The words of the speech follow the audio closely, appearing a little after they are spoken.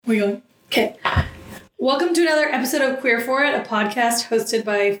We going? Okay. Welcome to another episode of Queer For It, a podcast hosted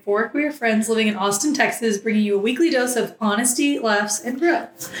by four queer friends living in Austin, Texas, bringing you a weekly dose of honesty, laughs, and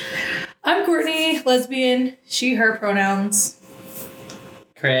growth. I'm Courtney, lesbian, she, her pronouns.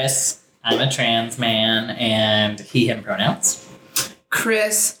 Chris, I'm a trans man, and he, him pronouns.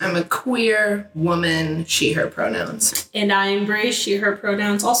 Chris, I'm a queer woman, she, her pronouns. And I'm Bray, she, her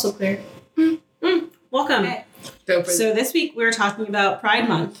pronouns, also queer. Welcome. Okay. So this week we're talking about Pride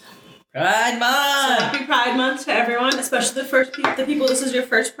Month. Pride So Month! happy Pride Month to everyone, especially the people. This is your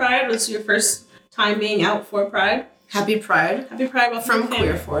first Pride. This is your first time being out for Pride. Happy Pride Happy Pride. Welcome from to the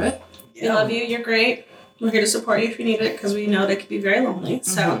Queer family. For It. We love you. You're great. We're here to support you if you need it because we know that it can be very lonely.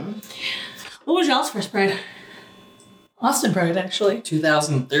 So, what was y'all's first Pride? Austin Pride, actually.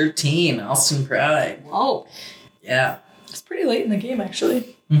 2013, Austin Pride. Whoa. Yeah. It's pretty late in the game,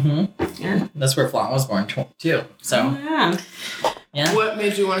 actually. Mm-hmm. Yeah. That's where Flaunt was born, too. So, Yeah. yeah. What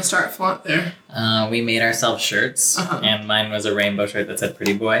made you want to start Flaunt there? We made ourselves shirts, Uh-huh. and mine was a rainbow shirt that said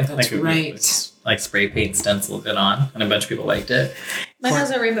Pretty Boy. That's it right. was, like spray paint stenciled it on, and a bunch of people liked it. Mine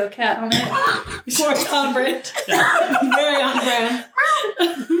has a rainbow cat on it. So it's on brand. Very on brand.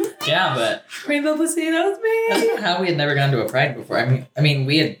 Yeah, but Rainbow pussy, that was I me. don't know how we had never gone to a Pride before. I mean,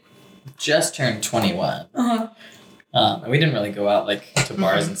 we had just turned 21. Uh-huh. And we didn't really go out like to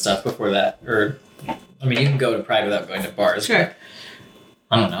bars and stuff before that. Or, I mean, you can go to Pride without going to bars. Sure. But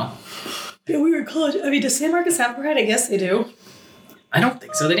I don't know. Yeah, we were in college. I mean, does San Marcos have Pride? I guess they do. I don't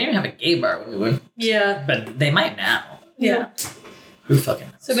think so. They didn't even have a gay bar when we went. Yeah. But they might now. Yeah. Who fucking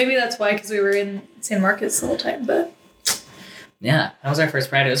knows? So maybe that's why, because we were in San Marcos the whole time, but... Yeah, that was our first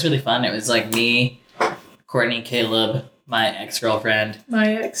Pride. It was really fun. It was like me, Courtney, Caleb, my ex-girlfriend,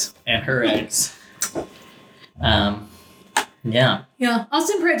 My ex. and her ex. Yeah. Yeah.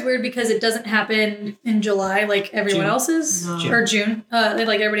 Austin Pride's weird because it doesn't happen in July like everyone June. else's. No. June. Or June.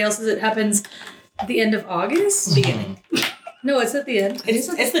 Like everybody else's, it happens at the end of August. Beginning. No, it's at the end. It's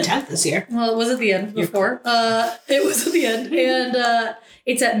the 10th this year. Well, it was at the end before. It was at the end. And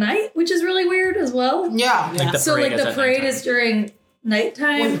it's at night, which is really weird as well. Yeah. Like the So parade like is the at parade nighttime. is during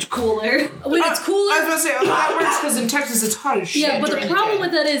nighttime. Much cooler. When it's cooler. I was going to say, oh, that works because in Texas it's hot as shit. Yeah, but the during problem day.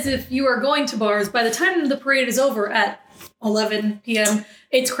 with that is if you are going to bars, by the time the parade is over at 11 p.m.,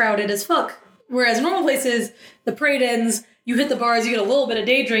 it's crowded as fuck. Whereas normal places, the parade ends, you hit the bars, you get a little bit of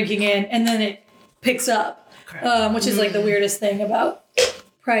day drinking in, and then it picks up, which is like the weirdest thing about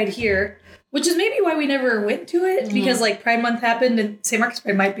Pride here. Which is maybe why we never went to it, because like Pride Month happened, and St. Marcus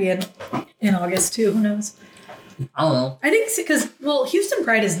Pride might be in August too. Who knows? I don't know. I think because Houston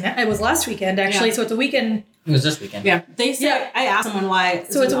Pride it was last weekend actually, Yeah. so it's a weekend. It was this weekend. Yeah. They said, Yeah. I asked someone why.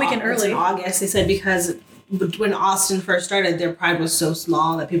 So it's a weekend It's in early. August. They said because when Austin first started, their Pride was so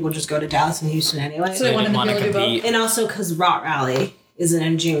small that people just go to Dallas and Houston anyway. So they wanted didn't to be able to do both. compete. And also because Rot Rally is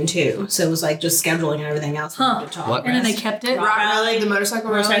in June too, so it was like just scheduling and everything else. Huh. moved to What? And then they August. kept it. Rock Rally, the motorcycle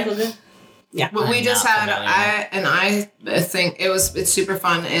rally. Motorcycle day? Yeah. What we I'm just not had, familiar. I think it's super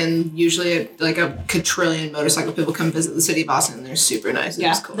fun, and usually like a quadrillion motorcycle people come visit the city of Boston, and they're super nice.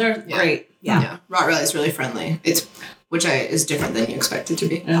 Yeah, It's cool. they're Yeah. great. Yeah. Yeah. Rock Rally is really friendly. Which is different than you expect it to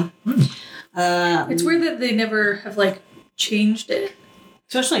be. It's weird that they never have like changed it.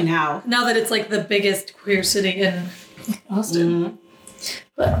 Especially now. Now that it's like the biggest queer city in Austin.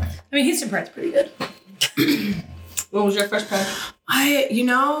 But I mean, Houston Pride's pretty good. What was your first Pride? You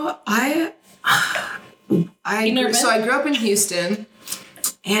never So I grew up in Houston,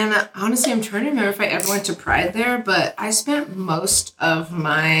 and honestly, I'm trying to remember if I ever went to Pride there, but I spent most of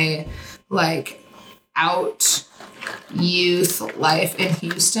my like out youth life in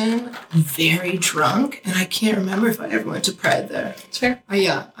Houston very drunk, and I can't remember if I ever went to Pride there. It's fair.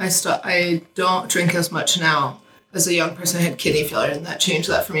 I don't drink as much now. As a young person, I had kidney failure, and that changed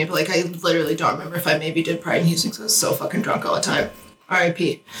that for me. But like, I literally don't remember if I maybe did Pride in Houston because I was so fucking drunk all the time.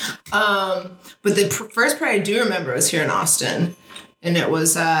 R.I.P. But the first Pride I do remember was here in Austin, and it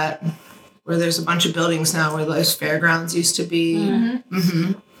was at where there's a bunch of buildings now where those fairgrounds used to be.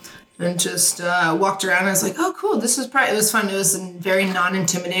 And just walked around. I was like, oh, cool, this is Pride. It was fun. It was very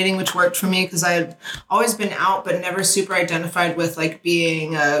non-intimidating, which worked for me because I had always been out but never super identified with like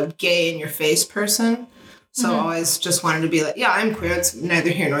being a gay in your face person. So I always just wanted to be like, yeah, I'm queer. It's neither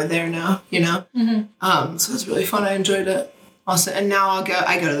here nor there now, you know? So it was really fun. I enjoyed it. Also, and now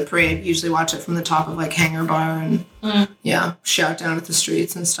I go to the parade, usually watch it from the top of like Hangar Bar and shout down at the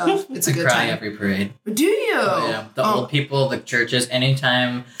streets and stuff. It's a I good cry time. every parade. Do you? Oh, yeah. The old people, the churches,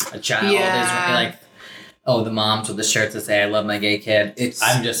 anytime a child is like, oh, the moms with the shirts that say, I love my gay kid.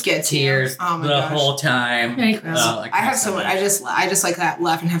 I'm just Gets you. tears Oh my the gosh. whole time. Right. Oh, I have so much. I just like that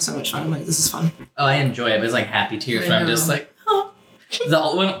laugh and have so much fun. I'm like, this is fun. Oh, I enjoy it. It's like happy tears. I Where I'm know. just like, oh.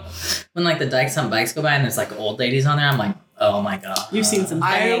 When like the Dykes on Bikes go by and there's like old ladies on there, I'm like, oh my god. You've seen some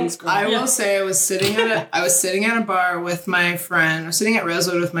bangs, girl. I will say I was sitting at a bar with my friend. I was sitting at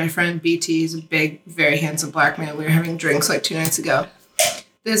Rosewood with my friend BT. He's a big, very handsome black man. We were having drinks like 2 nights ago.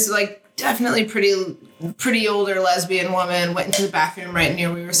 This like definitely pretty older lesbian woman went into the bathroom right near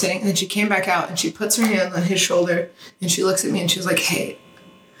where we were sitting, and then she came back out and she puts her hand on his shoulder and she looks at me and she was like, hey,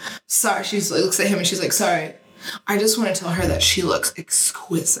 sorry. She looks at him and she's like, sorry. I just want to tell her that she looks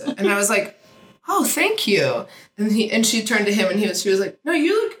exquisite. And I was like, oh, thank you. And she turned to him and she was like, no, she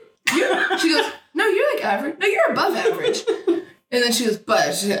goes, no, you're like average. No, you're above average. And then she goes,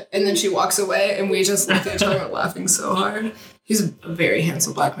 but, and then she walks away and we just looked at each other and were laughing so hard. He's a very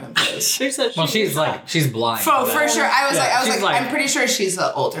handsome black man. She's blind. For sure. I was like, I'm pretty sure she's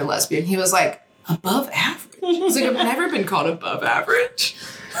an older lesbian. He was like, above average? I was like, I've never been called above average.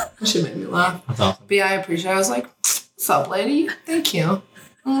 That shit made me laugh. That's awesome. But yeah, I appreciate it. I was like, what's up, lady? Thank you.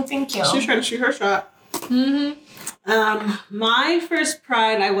 Oh, thank you. She's trying to shoot her shot. Mm-hmm. My first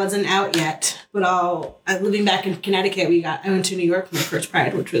Pride, I wasn't out yet, but living back in Connecticut, I went to New York for my first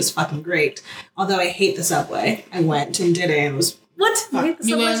Pride, which was fucking great. Although I hate the subway. I went and did it, and it was What? You hate the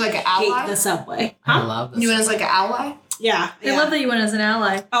You subway? went as like an ally? hate the subway. I love this. You went as like an ally? Yeah. I love that you went as an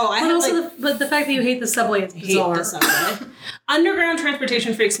ally. Oh, But also, but the fact that you hate the subway is hate bizarre. the subway. Underground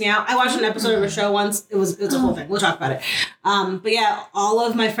transportation freaks me out. I watched an episode of a show once. It was a whole thing. We'll talk about it. But yeah, all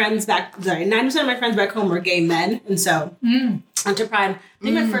of my friends 90% of my friends back home were gay men. And so, went to Pride. I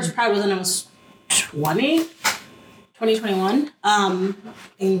think my first Pride was when I was 2021.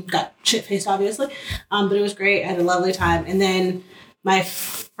 And got shit-faced, obviously. But it was great. I had a lovely time. And then my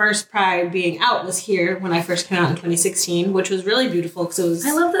first Pride being out was here when I first came out in 2016, which was really beautiful because it was...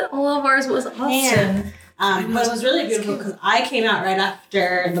 I love that all of ours was Austin. But it was really beautiful because I came out right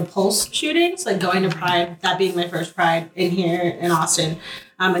after the Pulse shootings, like going to Pride, that being my first Pride in here in Austin.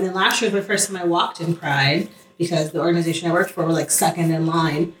 And then last year was the first time I walked in Pride because the organization I worked for were like second in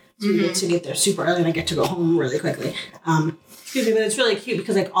line. So we get to get there super early and I get to go home really quickly. Excuse me, but it's really cute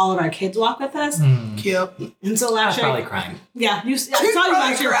because like all of our kids walk with us. Cute. And so I was last year... probably crying. Yeah, I saw you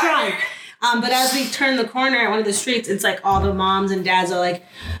last year crying. But as we turn the corner at one of the streets, it's like all the moms and dads are like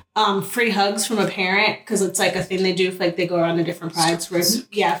free hugs from a parent because it's like a thing they do. If, like they go around to different prides for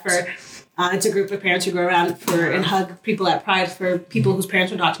it's a group of parents who go around and hug people at Pride for people whose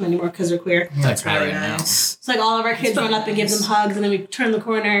parents don't talk to them anymore because they're queer. That's really nice. It's like all of our kids run up and give them hugs, and then we turn the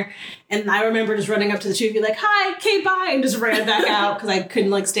corner, and I remember just running up to the two of you like, "Hi, okay, bye," and just ran back out because I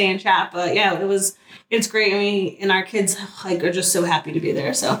couldn't like stay and chat. But yeah, it's great. And our kids like are just so happy to be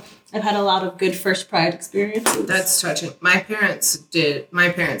there. So I've had a lot of good first Pride experiences. That's touching. My parents did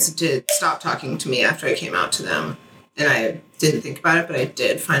stop talking to me after I came out to them. And I didn't think about it, but I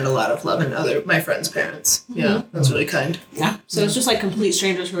did find a lot of love in my friends' parents. Yeah, that's really kind. Yeah. So it's just like complete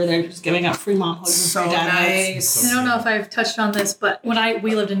strangers who are there just giving out free mom hugs So and free dad hugs. nice. I don't know if I've touched on this, but when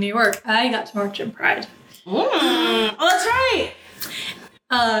we lived in New York, I got to march in Pride. Oh, that's right.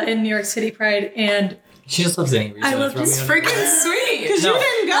 In New York City Pride, and She just loves any reason I to love throw this me under. Freaking sweet. Because you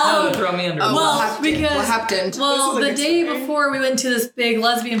didn't go. No, throw me under. What happened? Well, This is the like day a story. before we went to this big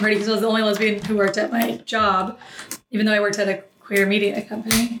lesbian party, because I was the only lesbian who worked at my job, even though I worked at a queer media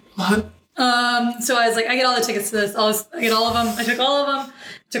company. What? So I was like, I get all the tickets to this. I get all of them. I took all of them.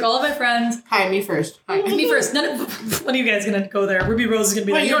 Took all of my friends. Hi, me first. Hi. Me first. One of you guys gonna go there. Ruby Rose is gonna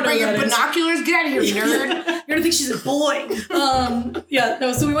be like, You you don't know bring who your that is. binoculars? Get out of here, nerd. You're gonna think she's a boy.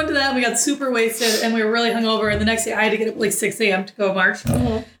 So we went to that and we got super wasted and we were really hungover, and the next day I had to get up at like 6 a.m. to go march.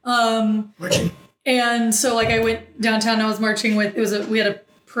 Marching. And so like I went downtown and I was marching with, we had a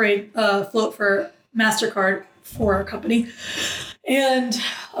parade float for MasterCard for our company. And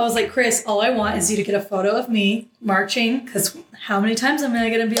I was like, Chris, all I want is you to get a photo of me marching, because how many times am I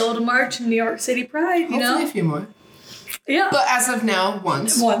going to be able to march in New York City Pride, you Hopefully know? a few more. Yeah. But as of now,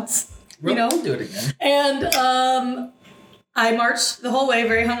 once. Once, you know? We'll do it again. And I marched the whole way,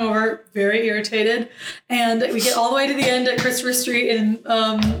 very hungover, very irritated. And we get all the way to the end at Christopher Street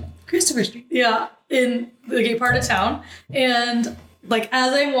Christopher Street? Yeah, in the gay part of town. And like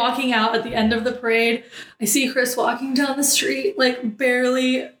as I'm walking out at the end of the parade, I see Chris walking down the street, like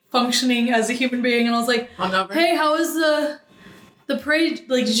barely functioning as a human being. And I was like, hey, how was the parade?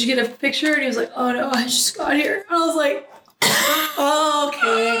 Like, did you get a picture? And he was like, oh no, I just got here. And I was like,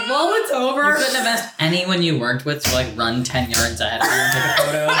 okay, well, it's over. You couldn't have asked anyone you worked with to like run 10 yards ahead of you and take a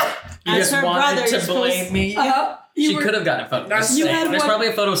photo. You As just her wanted brother, to you're supposed- blame me. You She could have gotten a photo. That's- You had There's one- probably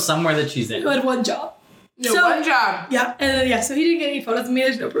a photo somewhere that she's in. You had one job. No, So- one job. Yeah, and then, so he didn't get any photos of me.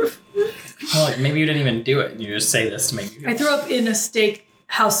 There's no proof. Well, like, maybe you didn't even do it. You just say this to make me I threw up in a steak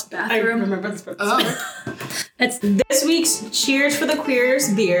house I bathroom. remember this. Oh. This week's Cheers for the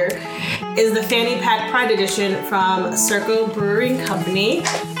Queers beer is the Fanny Pack Pride Edition from Circo Brewing Company,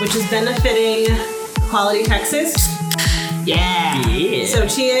 which is benefiting Quality Texas. Yeah. So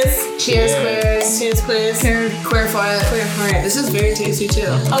cheers. Cheers, queers. Cheers, quiz. Queer for it. This is very tasty too.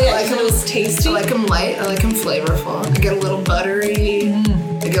 Oh yeah, I like it was tasty. I like them light. I like them flavorful. I get a little buttery.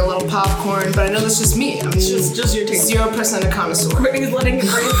 I get a little popcorn, but I know that's just me. I'm just your taste. 0% a connoisseur. Brittany's letting it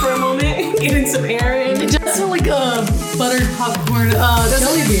breathe for a moment, getting some air in. It just felt like a buttered popcorn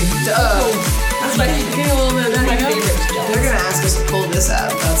jelly bean. That's my favorite. That's my favorite. They're gonna ask us to pull this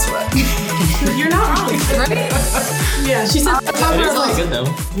out. That's what. You're not wrong, Right? Yeah, she said. It is really good though.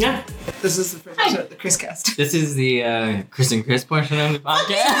 Yeah. This is the first episode of the Chris Cast. This is the Chris and Chris portion of the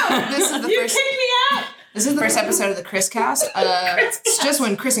podcast. This is the You first. kicked me out. This is the first episode of the Chris Cast. It's just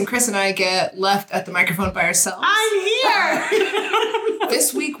when Chris and I get left at the microphone by ourselves. I'm here.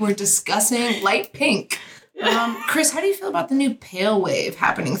 This week we're discussing light pink. Chris, how do you feel about the new pale wave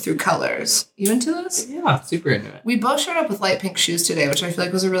happening through colors? You into this? Yeah, super into it. We both showed up with light pink shoes today, which I feel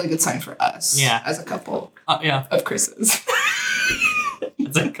like was a really good sign for us. Yeah. As a couple Yeah, of Chris's.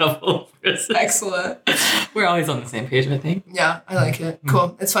 it's a couple of Chris. Excellent. We're always on the same page, I think. Yeah, I like it.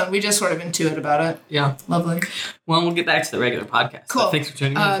 Cool. It's fun. We just sort of intuit about it. Yeah. Lovely. Well, we'll get back to the regular podcast. Cool. So thanks for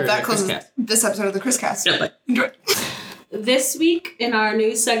tuning in for That the Chris closes Cast. this episode of the Chris Cast. Yeah, bye. Enjoy. This week in our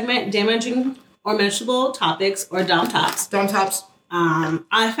news segment, damaging or mentionable topics or dumb tops. Dumb tops.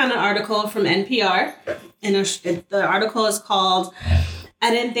 I found an article from NPR, and the article is called "I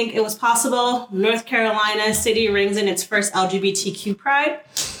Didn't Think It Was Possible. North Carolina City Rings in Its First LGBTQ Pride."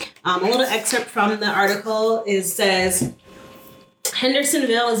 A little excerpt from the article says,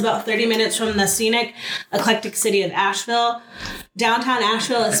 Hendersonville is about 30 minutes from the scenic, eclectic city of Asheville. Downtown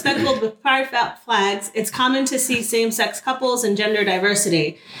Asheville is speckled with pride flags. It's common to see same-sex couples and gender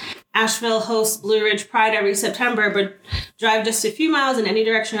diversity. Asheville hosts Blue Ridge Pride every September, but drive just a few miles in any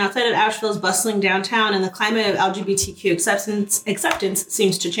direction outside of Asheville's bustling downtown, and the climate of LGBTQ acceptance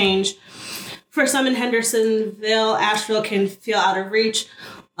seems to change. For some in Hendersonville, Asheville can feel out of reach.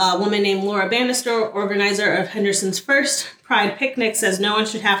 A woman named Laura Bannister, organizer of Henderson's first Pride picnic, says no one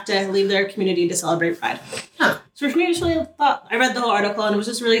should have to leave their community to celebrate Pride. Huh. So for me, I read the whole article, and it was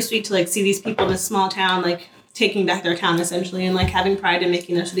just really sweet to see these people in a small town, taking back their town essentially, and having pride and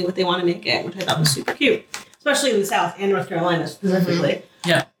making their city what they want to make it, which I thought was super cute, especially in the South and North Carolina specifically.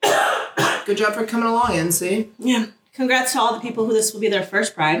 Yeah. Good job for coming along, NC. Yeah. Congrats to all the people who this will be their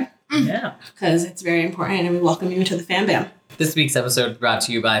first Pride, Yeah. because it's very important, and we welcome you to the fan bam. This week's episode brought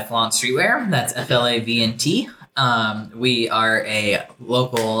to you by Flaunt Streetwear. That's FLAVNT. We are a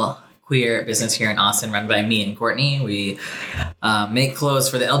local queer business here in Austin run by me and Courtney. We make clothes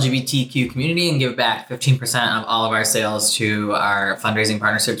for the LGBTQ community and give back 15% of all of our sales to our fundraising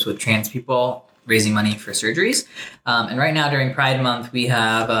partnerships with trans people, raising money for surgeries. And right now during Pride Month, we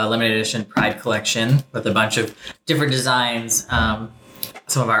have a limited edition Pride collection with a bunch of different designs.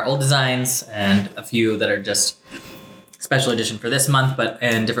 Some of our old designs and a few that are just special edition for this month, but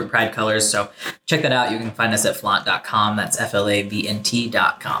in different Pride colors. So check that out. You can find us at flaunt.com. That's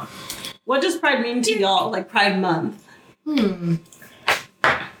FLAVNT.com. What does Pride mean to y'all, Pride Month? I mean,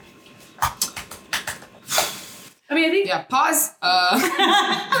 I think. Yeah, pause.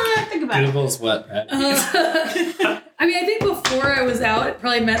 Think about it. Google's what, right? I mean, I think before I was out, it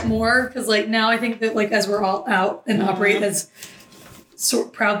probably meant more because, now I think that, as we're all out and operate as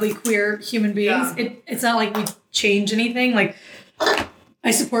proudly queer human beings, it's not like we change anything. I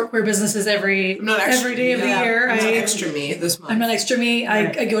support queer businesses every day of the year. I'm not extra me this month. I'm not extra me.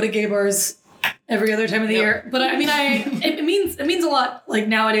 I go to gay bars every other time of the year. But I mean, it means a lot.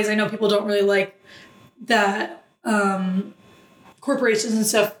 Nowadays, I know people don't really like that corporations and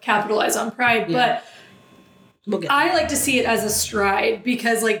stuff capitalize on pride, but I like to see it as a stride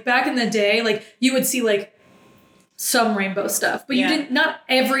because back in the day, you would see some rainbow stuff, but you didn't. Not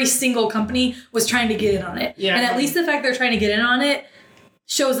every single company was trying to get in on it, and at least the fact they're trying to get in on it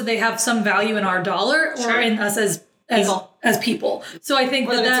shows that they have some value in our dollar or in us as people. So I think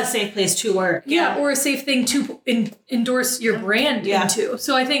that's a safe place to work. Yeah, or a safe thing to endorse your brand into.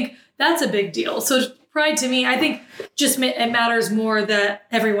 So I think that's a big deal. So Pride to me, I think just it matters more that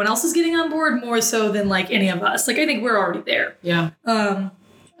everyone else is getting on board more so than any of us. I think we're already there. Yeah. I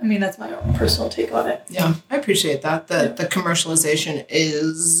mean, that's my own personal take on it. Yeah, I appreciate that. The commercialization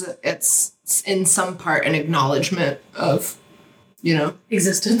it's in some part an acknowledgement of,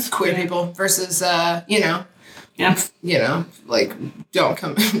 Existence. queer people versus, don't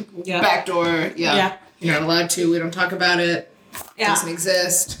come backdoor. Yeah. You're not allowed to. We don't talk about it. It doesn't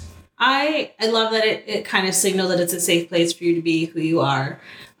exist. I love that it kind of signals that it's a safe place for you to be who you are.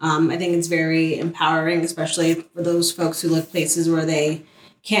 I think it's very empowering, especially for those folks who live places where they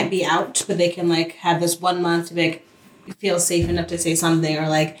can't be out, but they can like have this 1 month to make feel safe enough to say something, or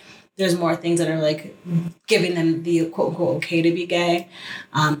like there's more things that are like giving them the quote unquote okay to be gay.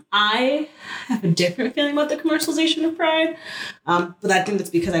 I have a different feeling about the commercialization of Pride, but I think that's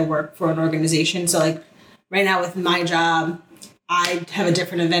because I work for an organization. So like right now with my job, I have a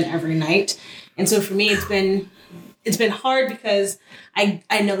different event every night, and so for me it's been hard because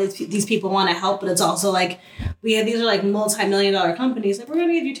I know that these people want to help, but it's also like these are like multi-million-dollar companies. Like, we're going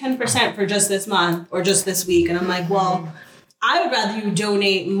to give you 10% for just this month or just this week. And I'm like, well, I would rather you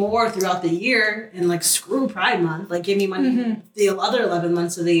donate more throughout the year and like screw Pride Month. Like, give me money the other 11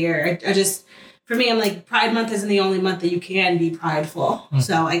 months of the year. I just, for me, I'm like, Pride Month isn't the only month that you can be prideful.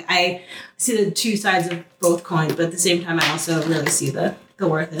 So I see the two sides of both coins, but at the same time, I also really see the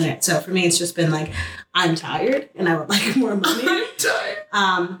worth in it. So for me, it's just been like, I'm tired and I would like more money. I'm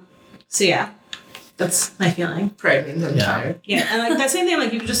tired. So yeah, that's my feeling. Pride means I'm tired. Yeah, and like that same thing,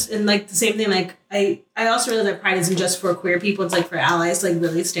 like you just, and like the same thing, like I also realize that Pride isn't just for queer people, it's like for allies to like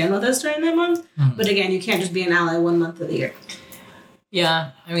really stand with us during that month. But again, you can't just be an ally 1 month of the year.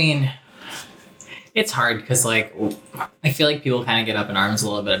 Yeah, I mean, it's hard because like I feel like people kind of get up in arms a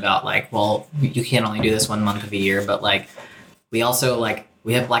little bit about like, well, you can't only do this 1 month of a year, but like we also like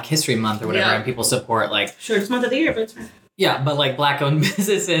we have Black History Month or whatever, and people support like shortest month of the year, but it's fine. Yeah, but like Black-owned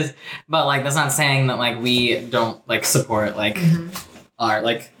businesses, but like that's not saying that like we don't like support like our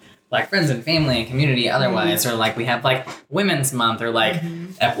like Black friends and family and community otherwise, or like we have like Women's Month or like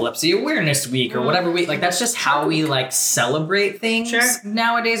Epilepsy Awareness Week or whatever week. Like that's just how we like celebrate things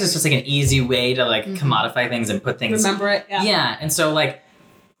nowadays. It's just like an easy way to like commodify things and put things. Remember it. Yeah, and so like.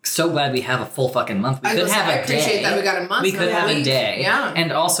 So glad we have a full fucking month. We could have a day. I appreciate that we got a month. We could have a day. Yeah.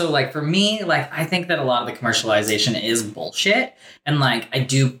 And also, like, for me, like, I think that a lot of the commercialization is bullshit. And, like, I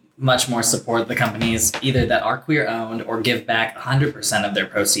do much more support the companies either that are queer owned or give back 100% of their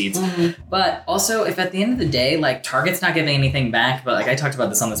proceeds. But also, if at the end of the day, like, Target's not giving anything back, but, like, I talked about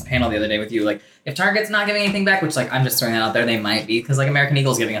this on this panel the other day with you, like, if Target's not giving anything back, which, like, I'm just throwing that out there, they might be, because, like, American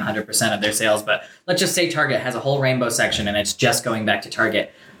Eagle's giving 100% of their sales, but let's just say Target has a whole rainbow section and it's just going back to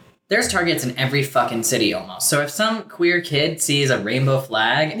Target. There's Targets in every fucking city almost. So if some queer kid sees a rainbow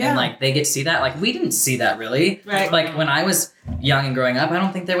flag and like they get to see that, like we didn't see that really. Right. Like when I was young and growing up, I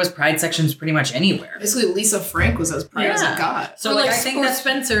don't think there was Pride sections pretty much anywhere. Basically, Lisa Frank was as Pride as it got. So or like like I think Sports that's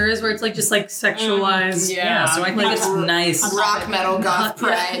Spencer's where it's like just like sexualized. yeah. So I think it's nice. Rock metal goth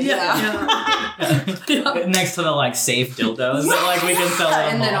Pride. Next to the like safe dildos that like we can sell at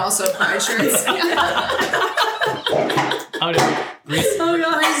a And then mall. also Pride shirts. Oh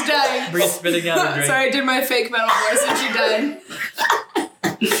god, Bree's dying. Bree's spitting out a drink. Sorry, I did my fake metal voice and she died.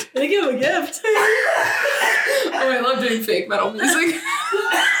 they give a gift. Oh, I love doing fake metal music.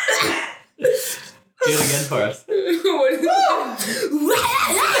 Do it again for us.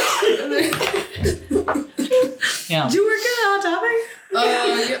 Yeah. Did you work at Hot Topic?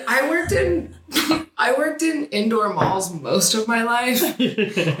 I worked in indoor malls most of my life. And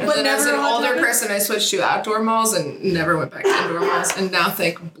then as an older person, I switched to outdoor malls and never went back to indoor malls. And now,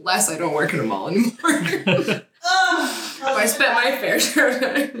 thank bless, I don't work in a mall anymore. I spent my fair share of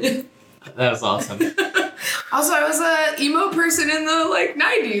time. That was awesome. Also, I was a emo person in the like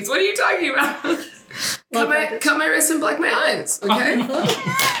 90s. What are you talking about? Cut my wrists and black my eyes. Okay.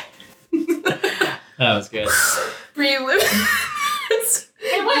 That was good. Bree, you live. You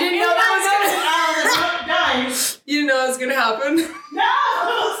didn't know that was You didn't know that was gonna happen. No, I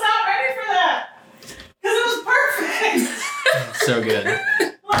was not ready for that. Because it was perfect. So good.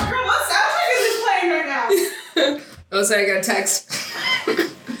 Like, girl, what soundtrack is this playing right now? Oh, sorry, I got a text.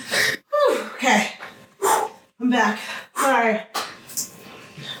 Okay. I'm back. Sorry.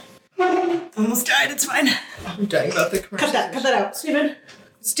 Almost died, it's fine. I'm dying about the commercial. Cut that out. Steven.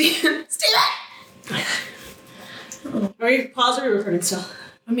 Steven. Are you paused or are you recording still?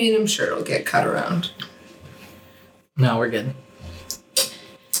 I mean, I'm sure it'll get cut around. No, we're good.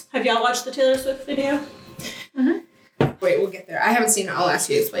 Have y'all watched the Taylor Swift video? Wait, we'll get there. I haven't seen it. I'll ask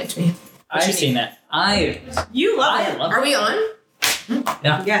you to explain it to me. I've seen it. You love I it. love Are we on?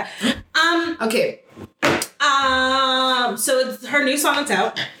 Yeah. Yeah. Okay. So it's her new song that's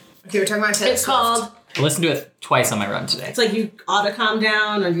out. Okay, we're talking about Taylor It's Swift. called I listened to it twice on my run today. It's like You Ought to Calm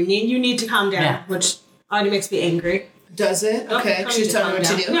Down or You Need to Calm Down, Yeah. which already makes me angry. Does it? Okay. Oh, She's telling me what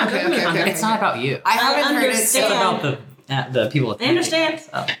to do. Yeah, Okay. It's not about you. I haven't heard it. It's So understand. about the people. I understand.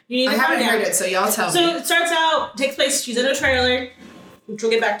 Oh. You need I to calm haven't down. heard it, so y'all tell So me. it starts out, takes place, she's in a trailer, which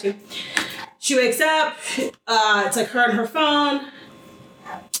we'll get back to. She wakes up, it's like her and her phone,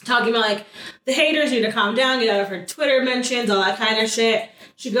 talking about like the haters need to calm down, get out of her Twitter mentions, all that kind of shit.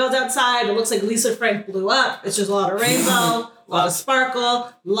 She goes outside, it looks like Lisa Frank blew up. It's just a lot of rainbow, a lot of sparkle,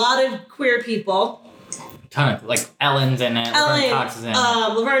 a lot of queer people. Ton of, like, Ellen's in it, Laverne Cox is in it.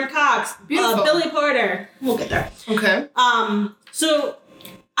 Laverne Cox, Billy Porter. We'll get there. Okay. So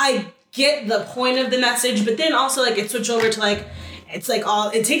I get the point of the message, but then also like it switched over to like, it's like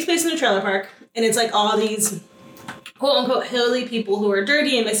it takes place in a trailer park, and it's like all these quote unquote hilly people who are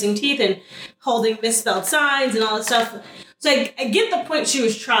dirty and missing teeth and holding misspelled signs and all this stuff. So I get the point she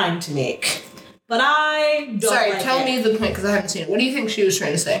was trying to make. But I don't Sorry, like tell me the point, because I haven't seen it. What do you think she was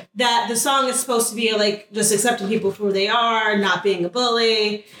trying to say? that the song is supposed to be like just accepting people for who they are, not being a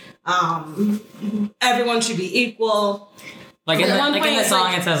bully. Everyone should be equal. Like in the song,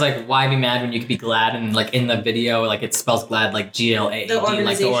 like, it says like, "Why be mad when you could be glad?" And like in the video, like it spells glad like GLAAD,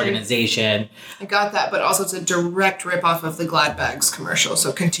 like the organization. I got that, but also it's a direct ripoff of the Glad Bags commercial.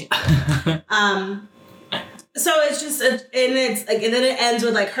 So continue. So it's just, and it's like, and then it ends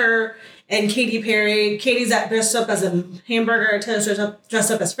with like her and Katy Perry. Katie's dressed up as a hamburger, Taylor's dressed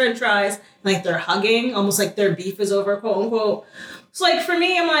up as French fries. Like they're hugging, almost like their beef is over, quote unquote. So like for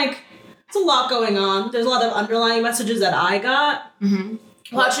me, I'm like, it's a lot going on. There's a lot of underlying messages that I got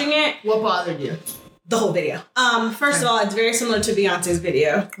watching it. What bothered you? The whole video. First of all, it's very similar to Beyonce's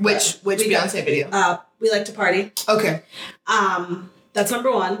video. Which Beyonce video? We Like to Party. Okay. That's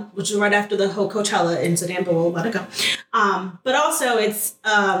number one, which is right after the whole Coachella incident, but we'll let it go. But also it's,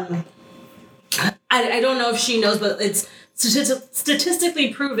 I don't know if she knows, but it's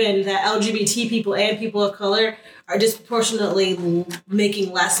statistically proven that LGBT people and people of color are disproportionately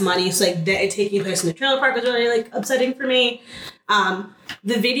making less money. So like that taking place in the trailer park was really like upsetting for me.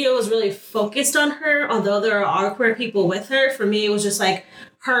 The video was really focused on her, although there are queer people with her. For me, it was just like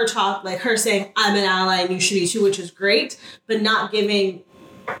her talk, like her saying, "I'm an ally and you should be too," which is great, but not giving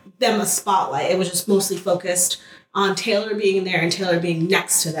them a spotlight. It was just mostly focused on Taylor being there and Taylor being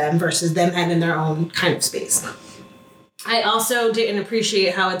next to them versus them having their own kind of space. I also didn't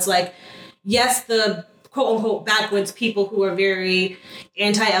appreciate how it's like, yes, the quote unquote backwoods people who are very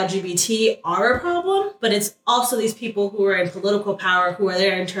anti-LGBT are a problem, but it's also these people who are in political power who are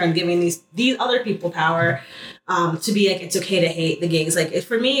there in turn giving these other people power to be like, it's okay to hate the gays. Like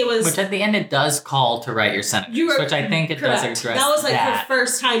for me, it was, which at the end it does call to write your senators, which I think it does address. That was like her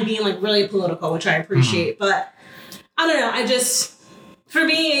first time being like really political, which I appreciate. But I don't know. I just, for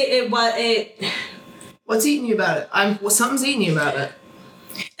me, What's eating you about it? Something's eating you about it.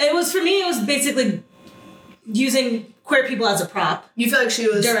 It was, for me, it was basically using queer people as a prop. You feel like she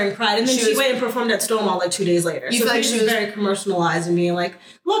was during Pride, and then she went and performed at Stonewall like 2 days later. You feel like she was very commercialized and being like,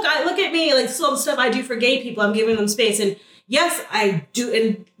 look at me, like some stuff I do for gay people, I'm giving them space. And yes, I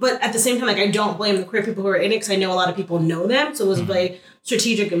do, but at the same time, like I don't blame the queer people who are in it because I know a lot of people know them, so it was very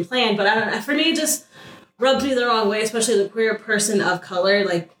strategic and planned. But I don't know, for me, it just rubbed me the wrong way, especially the queer person of color.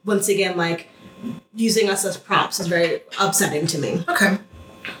 Like once again, like using us as props is very upsetting to me. Okay.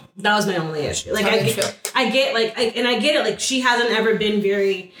 That was my only issue. Like I get it. Like she hasn't ever been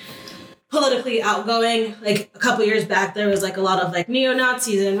very politically outgoing. Like a couple years back, there was like a lot of like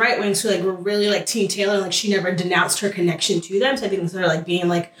neo-Nazis and right wings who like were really like Team Taylor. Like she never denounced her connection to them. So I think instead of like being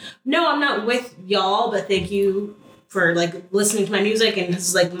like, no, I'm not with y'all, but thank you for like listening to my music and this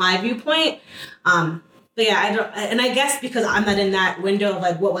is like my viewpoint. But yeah, I guess because I'm not in that window of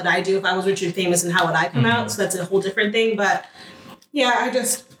like, what would I do if I was rich and famous and how would I come out? So that's a whole different thing. But yeah, I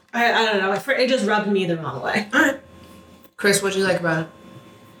don't know. It just rubbed me the wrong way. All right. Chris, what'd you like about it?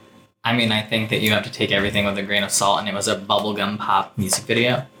 I mean, I think that you have to take everything with a grain of salt, and it was a bubblegum pop music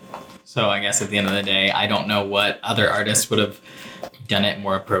video. So I guess at the end of the day, I don't know what other artists would have done it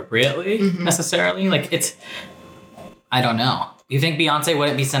more appropriately, necessarily. Like, I don't know. You think Beyonce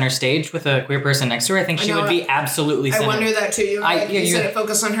wouldn't be center stage with a queer person next to her? I think she would be absolutely center. I wonder that too. You said it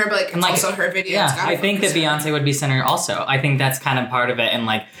focused on her, but like, it's also her video. Yeah, I think that Beyonce would be center also. I think that's kind of part of it. And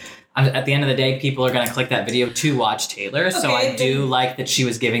like, at the end of the day, people are going to click that video to watch Taylor. Okay, so I do like that she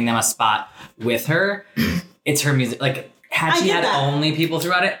was giving them a spot with her. It's her music. Like, had she had only people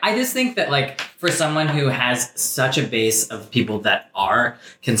throughout it, I just think that like, for someone who has such a base of people that are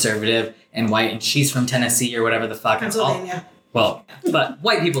conservative and white, and she's from Tennessee or whatever the fuck. Pennsylvania. Well, but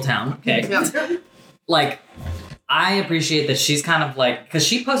white people town, okay? Like, I appreciate that she's kind of like, because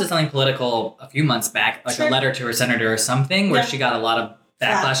she posted something political a few months back, like a letter to her senator or something, where she got a lot of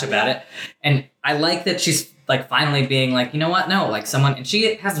backlash about it. And I like that she's like finally being like, you know what? No, like someone, and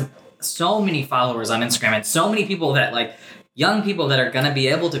she has so many followers on Instagram and so many people that like, young people that are going to be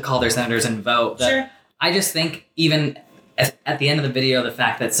able to call their senators and vote. That I just think even at the end of the video, the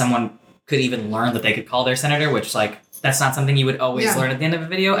fact that someone could even learn that they could call their senator, which like, that's not something you would always Yeah. learn at the end of a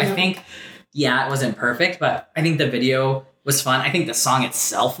video. I think, it wasn't perfect, but I think the video was fun. I think the song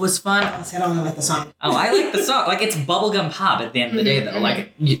itself was fun. I don't know about the song. Oh, I like the song. Like, it's bubblegum pop at the end of the day, though.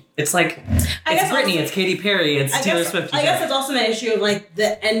 Like, it's like, I it's guess Britney, also- it's Katy Perry, it's Taylor Swift. I guess that's also an issue of like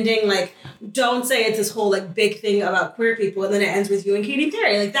the ending, like don't say it's this whole like big thing about queer people and then it ends with you and Katy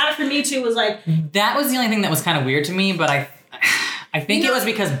Perry. Like that for me too was like That was the only thing that was kind of weird to me, but I think it was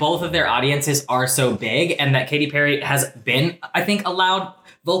because both of their audiences are so big and that Katy Perry has been, I think, allowed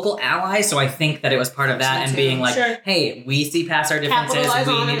vocal ally, so I think that it was part of that and being like, Sure. hey, we see past our differences, Capitalize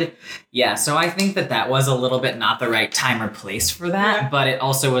we on need it. Yeah, so I think that was a little bit not the right time or place for that, Yeah. but it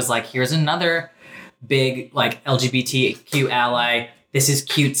also was like, here's another big like LGBTQ ally. This is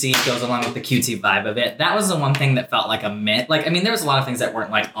cutesy, goes along with the cutesy vibe of it. That was the one thing that felt like a myth. Like, I mean, there was a lot of things that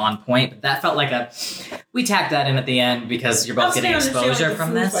weren't like on point, but that felt like we tacked that in at the end because you're both getting exposure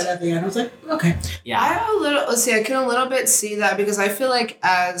from this. At the end. I was like, okay. Yeah. I can a little bit see that because I feel like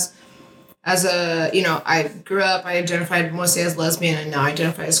as a, I grew up, I identified mostly as lesbian and now I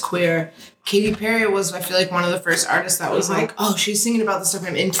identify as queer. Katy Perry was, I feel like, one of the first artists that was like, oh, she's singing about the stuff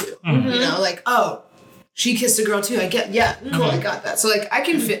I'm into. Like, oh, she kissed a girl too. I get, cool, I got that. So like I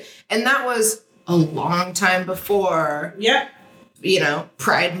can fit, and that was a long time before,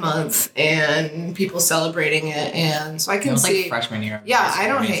 Pride Month and people celebrating it, and so I It can was see like freshman year. Yeah, I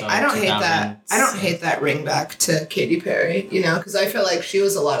don't hate that. I don't hate that ring back to Katy Perry, because I feel like she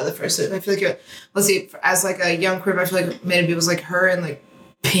was a lot of the first. I feel like let's see, as like a young queer, I feel like maybe it was like her and like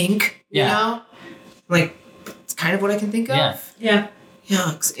Pink, like it's kind of what I can think of. Yeah.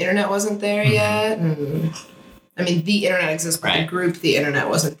 Yeah, because internet wasn't there yet, and I mean the internet exists, but the group, the internet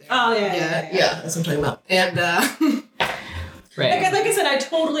wasn't there. Oh Yeah, that's what I'm talking about. And Right. like I said, I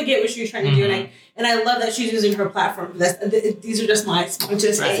totally get what she's trying to do, and I love that she's using her platform for this. These are just my small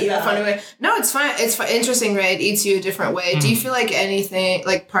just eat you a funny way. No, it's fine. It's interesting, right? It eats you a different way. Do you feel like anything,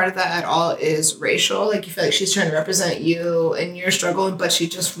 like part of that at all is racial? Like you feel like she's trying to represent you and your struggle, but she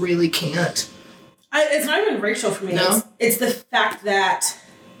just really can't? It's not even racial for me. No? It's the fact that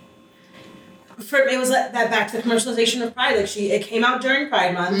it was that back to the commercialization of Pride. Like it came out during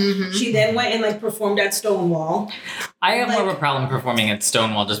Pride Month. She then went and like performed at Stonewall. I have more of a problem performing at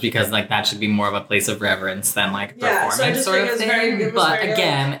Stonewall just because like that should be more of a place of reverence than like performance so I just sort think of it was thing. very But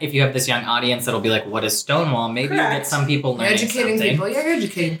again, if you have this young audience that'll be like, what is Stonewall? Maybe you'll get some people learning Educating something. people. Yeah, you're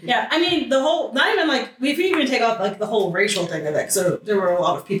educating people. Yeah, I mean the whole, not even like, if you even take off like the whole racial thing of it, because there were a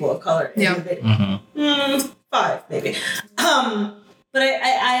lot of people of color in the video. 5 maybe. But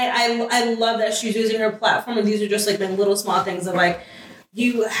I love that she's using her platform, and these are just like the little small things of like,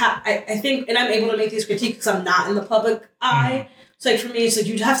 I think, and I'm able to make these critiques because I'm not in the public eye. So like for me, it's like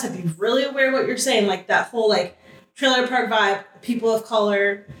you have to be really aware of what you're saying, like that whole like trailer park vibe, people of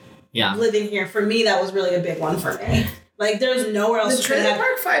color living here. For me, that was really a big one for me. Like there's nowhere else. The trailer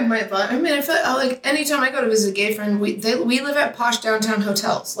park vibe might bother. I mean, I feel like anytime I go to visit a gay friend, we live at posh downtown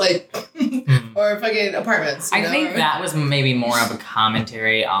hotels, like or fucking apartments. I think that was maybe more of a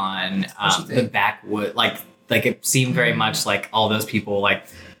commentary on the backwood, like it seemed very much like all those people like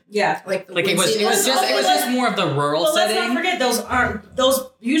like it was just more of the rural setting. Let's not forget those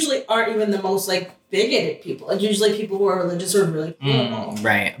usually aren't even the most like bigoted people. It's usually people who are religious or really political.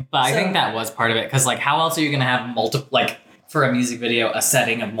 Right, but I think that was part of it because like how else are you gonna have multiple, like for a music video, a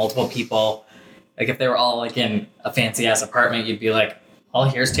setting of multiple people? Like if they were all like in a fancy ass apartment, you'd be like, oh,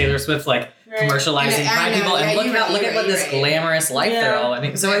 here's Taylor Swift like commercializing Pride people, and look at what this glamorous life they're all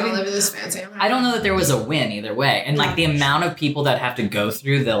living. So I mean, this fancy. I don't know that there was a win either way, and like the amount of people that have to go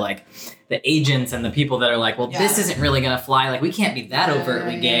through the agents and the people that are like, well, this isn't really gonna fly. Like we can't be that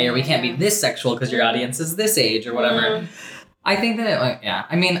overtly gay, or we can't be this sexual because your audience is this age or whatever. I think that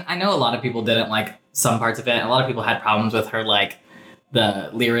I mean, I know a lot of people didn't like some parts of it. A lot of people had problems with her, like the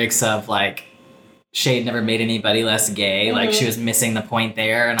lyrics of like Shade never made anybody less gay. Like she was missing the point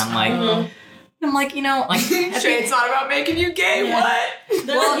there, and I'm like. like Shade's not about making you gay. What?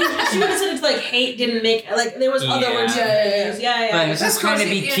 Well, she would have said it's like hate didn't make like there was other words. But it's just trying to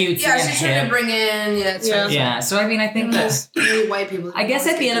be cute. Yeah, she's trying to bring in. Yeah. So I mean, I think that's white people. I guess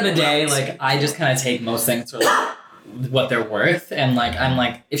at the end of the day, like I just kind of take most things for like what they're worth, and like I'm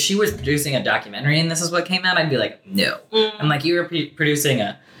like, if she was producing a documentary and this is what came out, I'd be like, no. I'm like, you were producing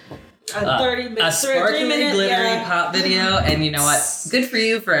a 30-minute, a sparkly, glittery pop video, and you know what? Good for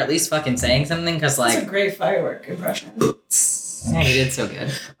you for at least fucking saying something, because like that's a great firework impression. Yeah, you did so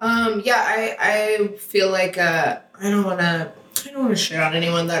good. I feel like I don't want to shit on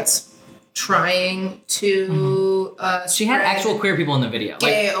anyone that's trying to. She had actual queer people in the video. Like,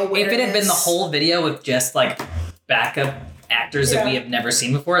 if it had been the whole video with just like backup actors that we have never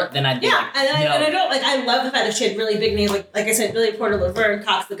seen before, then I'd be and like, I don't like. I love the fact that she had really big names, like I said, Billy Porter, Laverne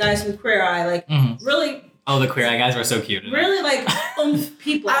Cox, the guys from Queer Eye, like really. Oh, the Queer Eye guys were so cute. Really like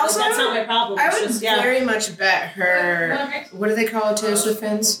people. I also, that's not my problem. I It's would just, very much bet her. What do they call Taylor Swift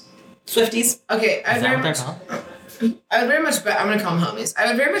fans? Swifties. Okay, I Is would that very what they're much. called? I would very much bet. I'm gonna call them homies. I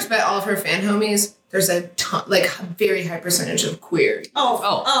would very much bet all of her fan homies. There's a ton, like very high percentage of queer.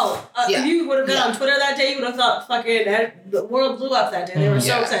 If you would have been on Twitter that day, you would have thought fucking the world blew up that day. They were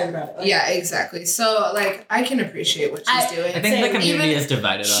so excited about it. Like, Yeah, exactly. So like I can appreciate what she's doing. I think the community is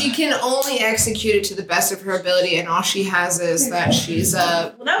divided on She can only execute it to the best of her ability, and all she has is that she's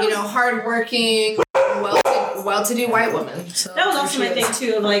a hardworking, well-to-do white woman. So that was also my thing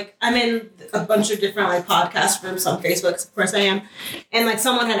too. Like I'm in a bunch of different like podcast groups on Facebook. Of course I am, and like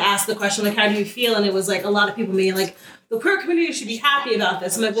someone had asked the question like, "How do you feel?" And it was like a lot of people being like, "The queer community should be happy about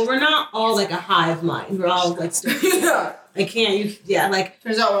this." I'm like, "Well, we're not all like a hive mind. We're all like still." I can't.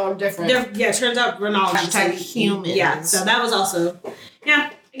 Turns out we're all different. Turns out we're not just like humans. Yeah. So that was also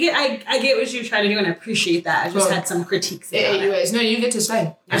I get what you were trying to do, and I appreciate that. I just had some critiques. Anyways, no, you get to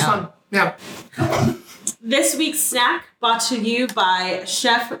stay. It's fun. Yeah. This week's snack brought to you by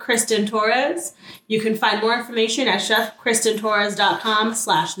Chef Kristen Torres. You can find more information at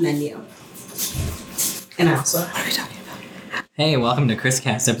chefkristentorres.com/menu. And I also... What are we talking about? Hey, welcome to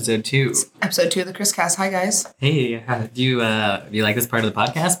ChrisCast episode 2. Episode 2 of the ChrisCast. Hi, guys. Hey, do you like this part of the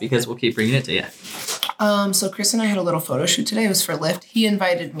podcast? Because we'll keep bringing it to you. So Chris and I had a little photo shoot today. It was for Lyft. He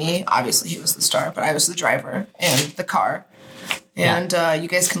invited me. Obviously, he was the star, but I was the driver and the car. And you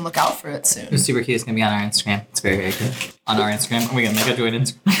guys can look out for it soon. It was super cute. It's going to be on our Instagram. It's very, very good. On our Instagram. Are we going to make it to an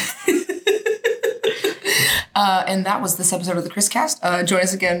Instagram? And that was this episode of the ChrisCast. Join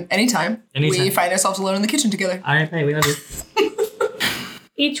us again anytime. Anytime. We find ourselves alone in the kitchen together. All right, hey, we love you.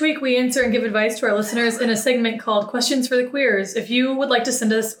 Each week we answer and give advice to our listeners in a segment called Questions for the Queers. If you would like to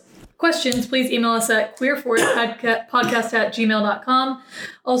send us questions, please email us at queerforcepodcast@gmail.com.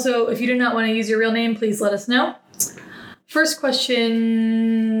 Also, if you do not want to use your real name, please let us know. First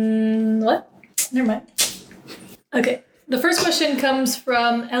question... What? Never mind. Okay. The first question comes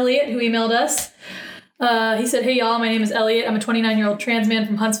from Elliot, who emailed us. He said, "Hey, y'all. My name is Elliot. I'm a 29-year-old trans man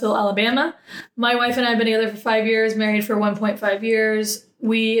from Huntsville, Alabama. My wife and I have been together for 5 years, married for 1.5 years.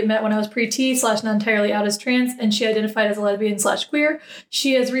 We met when I was pre-T / not entirely out as trans, and she identified as a lesbian / queer.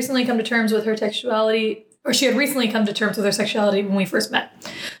 She has recently come to terms with her sexuality, or she had recently come to terms with her sexuality when we first met.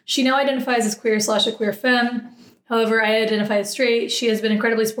 She now identifies as queer / a queer femme. However, I identify as straight. She has been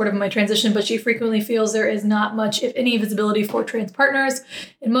incredibly supportive of my transition, but she frequently feels there is not much, if any, visibility for trans partners.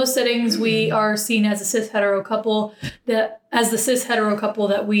 In most settings, we are seen as a cis-hetero couple that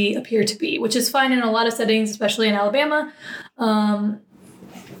we appear to be, which is fine in a lot of settings, especially in Alabama.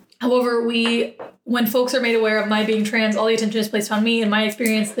 However, when folks are made aware of my being trans, all the attention is placed on me and my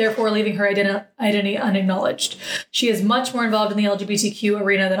experience, therefore leaving her identity unacknowledged. She is much more involved in the LGBTQ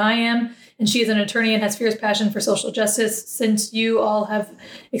arena than I am, and she is an attorney and has fierce passion for social justice. Since you all have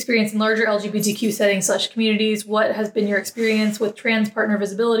experience in larger LGBTQ settings / communities, what has been your experience with trans partner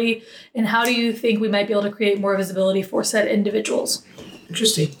visibility, and how do you think we might be able to create more visibility for said individuals?"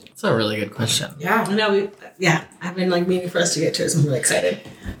 Interesting. That's a really good question. Yeah. No, I've been like meaning for us to get to it, so I'm really excited.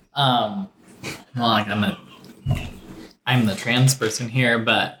 Well, like I'm the trans person here,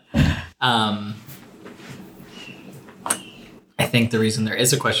 but I think the reason there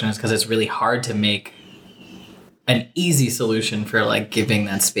is a question is because it's really hard to make an easy solution for like giving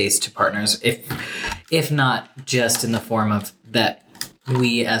that space to partners, if not just in the form of that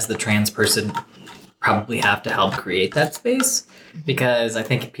we as the trans person probably have to help create that space, because I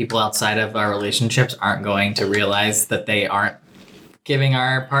think people outside of our relationships aren't going to realize that they aren't giving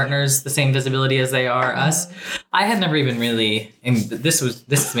our partners the same visibility as they are us. I had never even really, and this is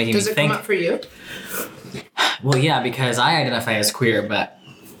making Does me it think. come up for you? Well, yeah, because I identify as queer, but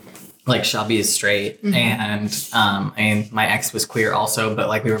like Shelby is straight, and my ex was queer also, but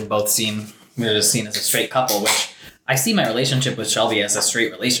like we were just seen as a straight couple, which I see my relationship with Shelby as a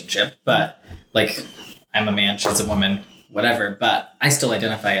straight relationship, but like I'm a man, she's a woman, whatever, but I still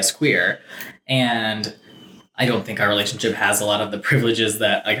identify as queer, and I don't think our relationship has a lot of the privileges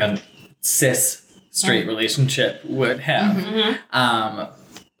that like a cis straight relationship would have.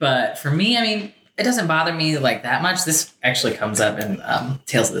 But for me, I mean, it doesn't bother me like that much. This actually comes up in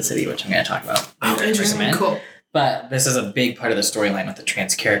Tales of the City, which I'm going to talk about. Interesting. Cool. But this is a big part of the storyline with the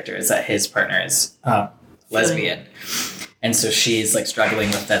trans character, is that his partner is lesbian. And so she's like struggling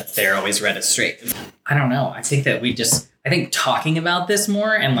with that they're always read as straight. I don't know. I think that I think talking about this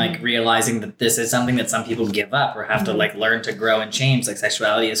more and like realizing that this is something that some people give up or have to like learn to grow and change. Like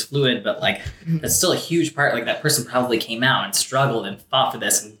sexuality is fluid, but like that's still a huge part. Like that person probably came out and struggled and fought for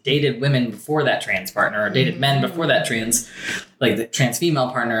this and dated women before that trans partner or dated men before that the trans female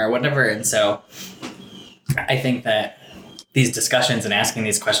partner or whatever. And so I think that these discussions and asking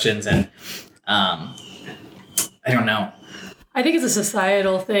these questions and I don't know. I think it's a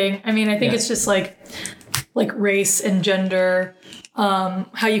societal thing. I mean, I think it's just like race and gender,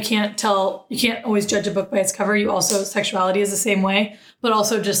 how you can't always judge a book by its cover. You also, sexuality is the same way, but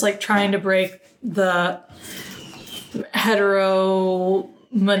also just like trying to break the hetero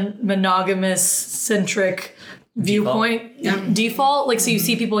monogamous centric viewpoint default. Like, so you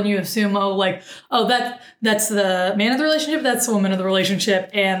see people and you assume, that's the man of the relationship, that's the woman of the relationship,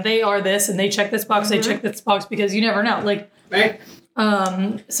 and they are this, and they check this box, they check this box, because you never know. Like, Right.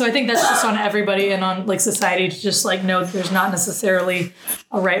 So I think that's just on everybody and on like society to just like know that there's not necessarily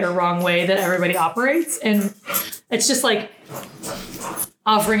a right or wrong way that everybody operates. And it's just like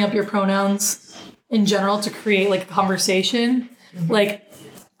offering up your pronouns in general to create like a conversation. Like,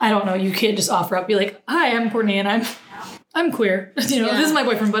 I don't know, you can't just offer up, be like, hi, I'm Courtney and I'm queer. This is my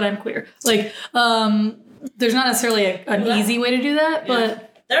boyfriend, but I'm queer. Like, there's not necessarily an easy way to do that,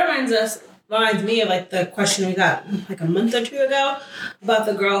 but that reminds me of like the question we got like a month or two ago about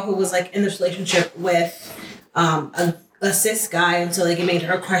the girl who was like in this relationship with a cis guy, and so like it made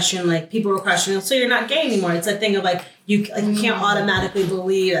her question, like people were questioning, so you're not gay anymore. It's a thing of like you can't automatically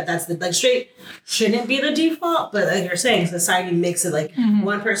believe that that's the like straight shouldn't be the default, but like you're saying, society makes it like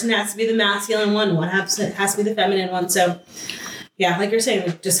one person has to be the masculine one has to be the feminine one. So yeah, like you're saying,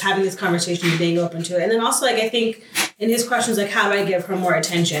 like just having this conversation and being open to it. And then also like I think in his questions, like how do I give her more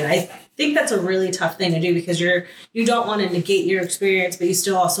attention? I think that's a really tough thing to do because you don't want to negate your experience, but you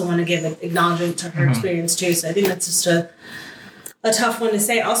still also want to give acknowledgement to her experience too. So I think that's just a tough one to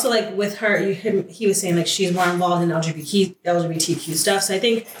say. Also, like with her, he was saying like she's more involved in LGBTQ stuff. So I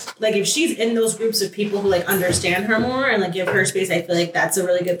think like if she's in those groups of people who like understand her more and like give her space, I feel like that's a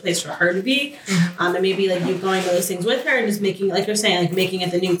really good place for her to be. And maybe like you going to those things with her and just making, like you're saying, like making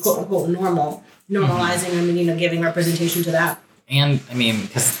it the new quote unquote normalizing and giving representation to that. And I mean,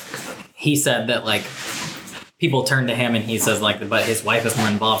 because he said that like people turn to him and he says like, but his wife is more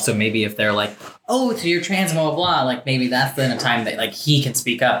involved. So maybe if they're like, oh, so you're trans, blah, blah, blah, like maybe that's then a time that like he can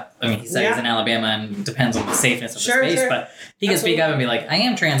speak up. I mean, he said he's in Alabama and depends on the safeness of the space, but he can speak up and be like, I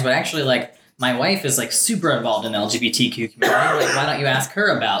am trans, but actually like my wife is like super involved in the LGBTQ community. Like, why don't you ask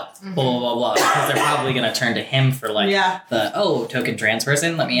her about blah, blah, blah, blah? Because they're probably going to turn to him for like token trans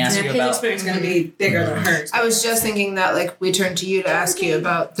person. Let me ask you about. His experience is going to be bigger than hers. I was just thinking that like we turn to you to ask you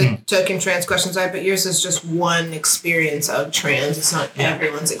about the token trans questions, but yours is just one experience of trans. It's not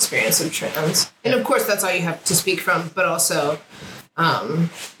everyone's experience of trans. And of course that's all you have to speak from, but also,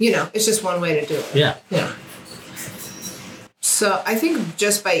 it's just one way to do it. Yeah. Yeah. So I think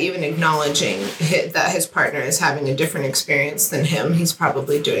just by even acknowledging that his partner is having a different experience than him, he's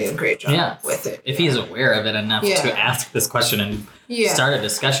probably doing a great job with it. If he's aware of it enough to ask this question and start a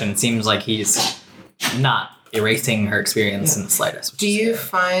discussion, it seems like he's not erasing her experience in the slightest. Do you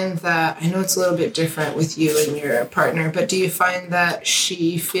find that, I know it's a little bit different with you and your partner, but do you find that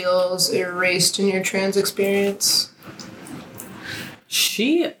she feels erased in your trans experience?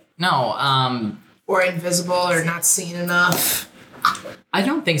 Or invisible or not seen enough? I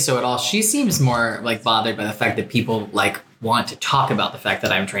don't think so at all. She seems more like bothered by the fact that people like want to talk about the fact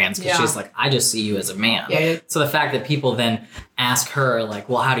that I'm trans because she's like, I just see you as a man. Yeah. So the fact that people then ask her like,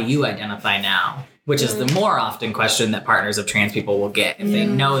 well, how do you identify now? Which is the more often question that partners of trans people will get. If they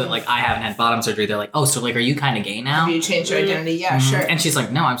know that, like, I haven't had bottom surgery, they're like, oh, so, like, are you kind of gay now? Have you changed your identity? Yeah, sure. And she's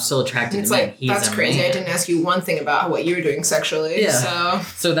like, no, I'm still attracted to men. Like, that's crazy. Man. I didn't ask you one thing about what you were doing sexually. Yeah.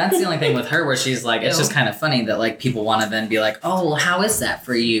 So that's the only thing with her where she's like, it's just kind of funny that, like, people want to then be like, oh, well, how is that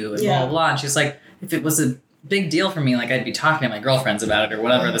for you? And blah, blah, blah. And she's like, if it was a big deal for me, like, I'd be talking to my girlfriends about it or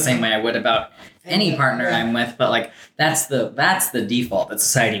whatever, the same way I would about any partner I'm with. But like that's the default that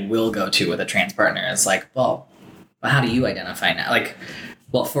society will go to with a trans partner. It's like, well, how do you identify now? Like,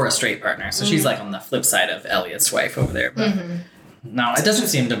 well, for a straight partner. So she's like on the flip side of Elliot's wife over there. But no, it doesn't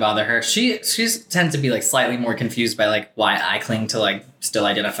seem to bother her. She tends to be like slightly more confused by like why I cling to like still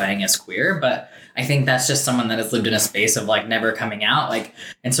identifying as queer, but I think that's just someone that has lived in a space of like never coming out. Like,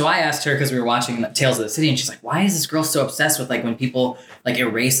 and so I asked her because we were watching Tales of the City and she's like, why is this girl so obsessed with like when people like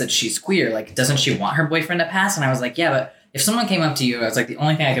erase that she's queer? Like, doesn't she want her boyfriend to pass? And I was like, yeah, but if someone came up to you, I was like, the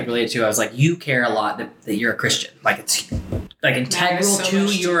only thing I could relate to, I was like, you care a lot that you're a Christian. Like, it's like integral so to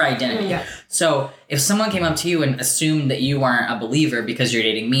much your identity. Yeah. So if someone came up to you and assumed that you weren't a believer because you're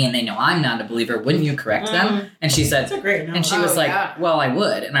dating me and they know I'm not a believer, wouldn't you correct them? And she said, That's a great and she Oh, was like, yeah. well, I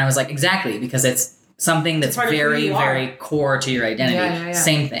would. And I was like, exactly, because it's something that's part of who very, you are. very core to your identity. Yeah.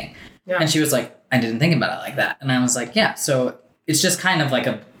 Same thing. Yeah. And she was like, I didn't think about it like that. And I was like, yeah. So it's just kind of like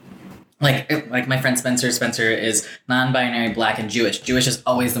like my friend Spencer. Spencer is non-binary, Black, and Jewish. Jewish is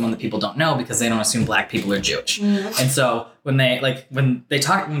always the one that people don't know because they don't assume Black people are Jewish. And so when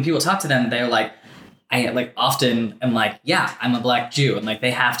people talk to them, they're like, I like often am like, yeah, I'm a Black Jew, and like they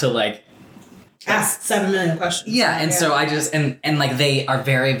have to like Ask 7 million questions. yeah. And so I just and like they are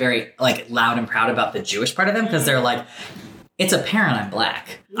very, very like loud and proud about the Jewish part of them because they're like, it's apparent I'm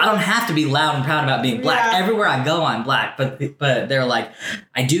Black. I don't have to be loud and proud about being Black. Yeah. Everywhere I go, I'm Black. But they're like,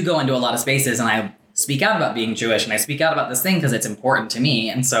 I do go into a lot of spaces and I speak out about being Jewish and I speak out about this thing because it's important to me.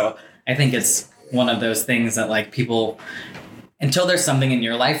 And so I think it's one of those things that like people, until there's something in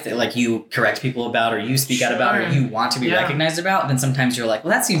your life that like you correct people about or you speak out about or you want to be recognized about, then sometimes you're like,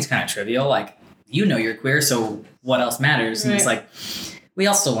 well, that seems kind of trivial. Like, you know you're queer, so what else matters? And it's like, we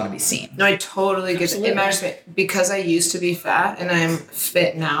all still want to be seen. No, I totally get it. It matters to me because I used to be fat and I'm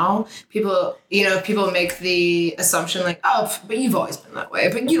fit now. People make the assumption like, oh, but you've always been that way,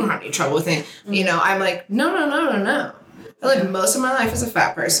 but you don't have any trouble with it. You know, I'm like, no. I lived most of my life as a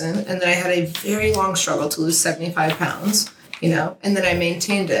fat person, and then I had a very long struggle to lose 75 pounds, you know, and then I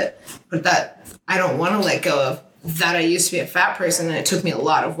maintained it. But that I don't want to let go of that. I used to be a fat person and it took me a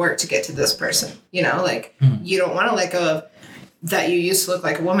lot of work to get to this person, you know, like you don't want to let go of that you used to look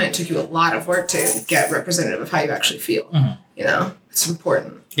like a woman. It took you a lot of work to get representative of how you actually feel. You know, it's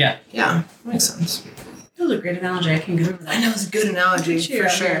important. Yeah. Yeah, makes sense. That was a great analogy. I can get over that. I know it's a good analogy for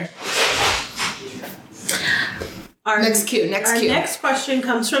sure. Our Next cue. next question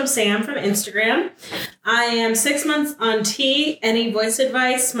comes from Sam from Instagram. I am 6 months on T. Any voice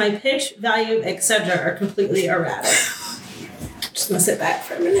advice? My pitch, volume, etc. are completely erratic. Just gonna sit back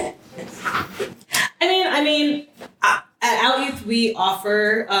for a minute. I mean, at Out Youth we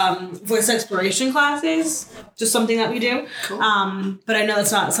offer voice exploration classes. Just something that we do. Cool. But I know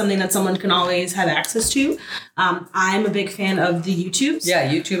it's not something that someone can always have access to. I'm a big fan of the YouTubes.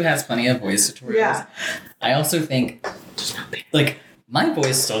 Yeah, YouTube has plenty of voice tutorials. Yeah. I also think, like, my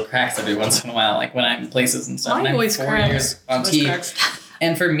voice still cracks every once in a while, like when I'm in places and stuff. My and I'm voice 4 cracks. years on T.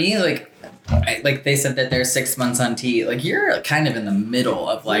 And for me, like they said that they're 6 months on T. Like, you're kind of in the middle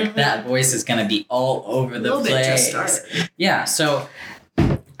of, like, that voice is going to be all over the little bit place. just started. Yeah, so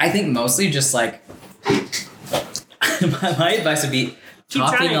I think mostly just, like, my advice would be Keep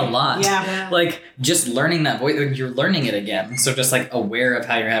talking trying. a lot. Yeah. Like, just learning that voice, like, you're learning it again. So just, like, aware of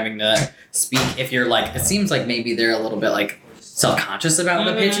how you're having to speak. If you're, like, it seems like maybe they're a little bit, like, self-conscious about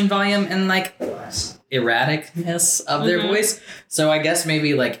the pitch and volume and, like, erraticness of their voice. So I guess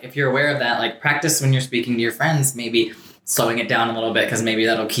maybe, like, if you're aware of that, like, practice when you're speaking to your friends, maybe slowing it down a little bit because maybe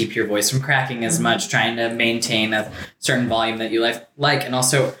that'll keep your voice from cracking as much, trying to maintain a certain volume that you like. And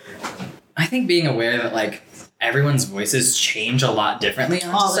also, I think being aware that, like, everyone's voices change a lot differently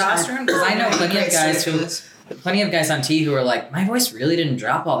on All the time. testosterone. Because I know plenty of guys on T who are like, my voice really didn't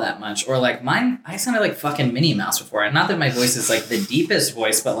drop all that much. Or like, mine, I sounded like fucking Minnie Mouse before. And not that my voice is like the deepest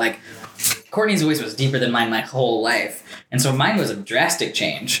voice, but like Courtney's voice was deeper than mine my whole life. And so mine was a drastic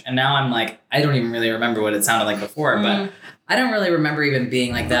change. And now I'm like, I don't even really remember what it sounded like before, but I don't really remember even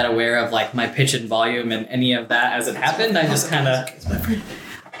being like that aware of like my pitch and volume and any of that as it happened. I just kind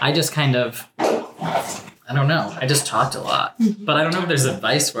of, I don't know. I just talked a lot. But I don't know if there's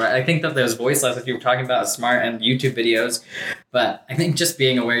advice for it. I think that those voice lessons you were talking about are smart and YouTube videos. But I think just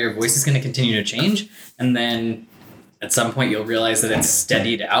being aware your voice is going to continue to change. And then at some point you'll realize that it's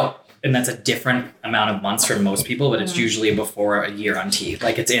steadied out. And that's a different amount of months for most people. But it's usually before a year on T.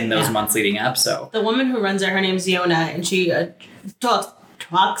 Like it's in those months leading up. So The woman who runs it, her name's Ziona, and she talks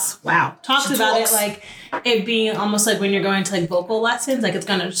about it like it being almost like when you're going to like vocal lessons, like it's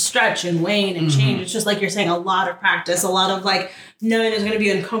going to stretch and wane and change. It's just like you're saying, a lot of practice, a lot of like knowing there's going to be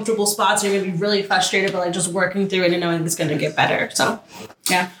uncomfortable spots, you're going to be really frustrated, but like just working through it and knowing it's going to get better. So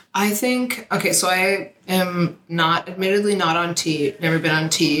yeah. I think, okay, so I am admittedly not on T, never been on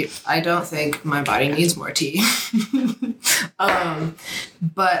T. I don't think my body needs more T.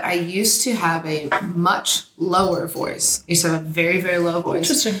 But I used to have a much lower voice. I used to have a very, very low voice.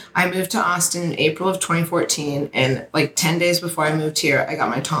 Interesting. I moved to Austin in April of 2014, and like 10 days before I moved here, I got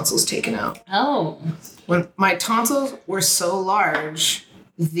my tonsils taken out. Oh. When my tonsils were so large,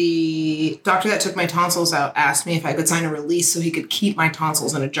 the doctor that took my tonsils out asked me if I could sign a release so he could keep my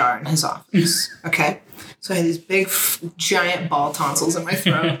tonsils in a jar in his office. Okay. So I had these big, giant ball tonsils in my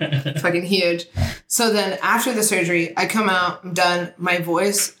throat. Fucking huge. So then after the surgery, I come out, I'm done. My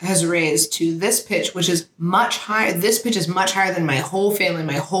voice has raised to this pitch, which is much higher. This pitch is much higher than my whole family,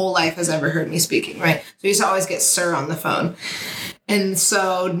 my whole life has ever heard me speaking, right? So I used to always get sir on the phone. And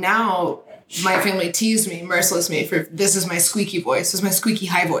so now my family teased me, merciless me for this is my squeaky voice. This is my squeaky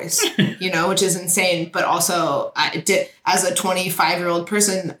high voice, which is insane. But also I did, as a 25-year-old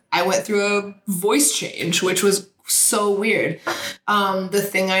person, I went through a voice change, which was so weird. The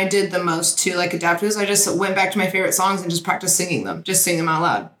thing I did the most to like adapt is I just went back to my favorite songs and just practiced singing them. Just sing them out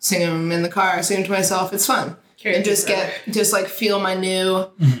loud, sing them in the car, sing them to myself. It's fun. And just feel my new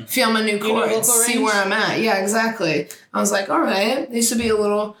chords, see where I'm at. Yeah, exactly. I was like, all right, used to be a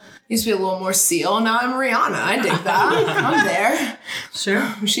little more Seal. Now I'm Rihanna. I dig that. I'm there.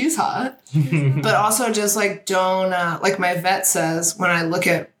 Sure. She's hot. But also just like don't like my vet says when I'm looking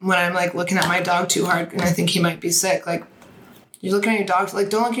at my dog too hard and I think he might be sick, like you're looking at your dog,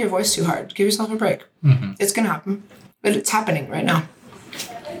 like don't look at your voice too hard. Give yourself a break. Mm-hmm. It's gonna happen. But it's happening right now.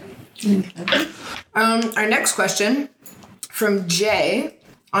 Our next question from Jay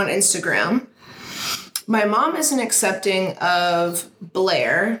on Instagram. My mom isn't accepting of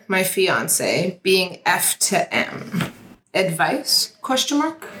Blair, my fiance, being F to M. Advice? ?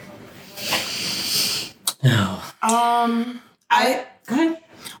 No. Go ahead.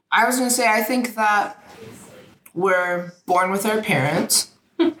 I was gonna say I think that we're born with our parents.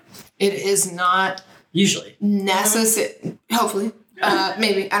 It is not Usually necessary. Hopefully,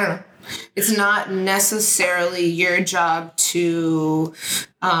 maybe I don't know. It's not necessarily your job to,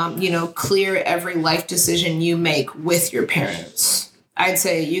 clear every life decision you make with your parents. I'd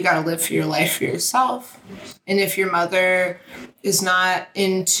say you got to live for your life for yourself. And if your mother is not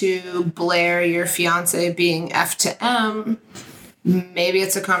into Blair, your fiance, being F to M, maybe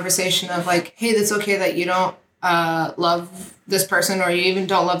it's a conversation of like, hey, that's okay that you don't love this person or you even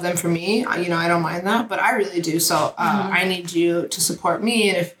don't love them for me. I don't mind that, but I really do. So I need you to support me.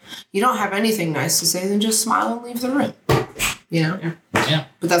 And if you don't have anything nice to say, then just smile and leave the room. Yeah.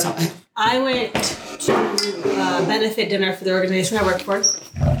 But that's all I have. I went to benefit dinner for the organization I work for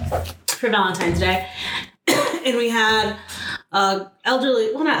Valentine's Day. And we had a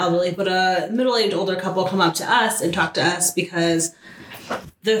middle-aged older couple come up to us and talk to us because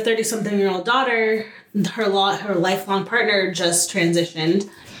their 30-something-year-old daughter, her lifelong partner just transitioned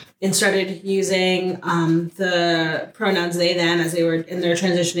and started using the pronouns they, them as they were in their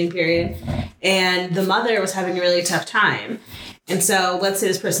transitioning period. And the mother was having a really tough time. And so let's say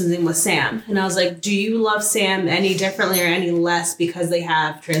this person's name was Sam. And I was like, do you love Sam any differently or any less because they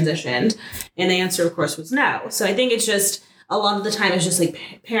have transitioned? And the answer, of course, was no. So I think it's just a lot of the time it's just like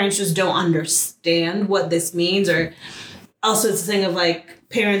parents just don't understand what this means. Or also it's a thing of like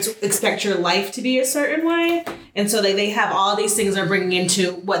parents expect your life to be a certain way. And so they have all these things they're bringing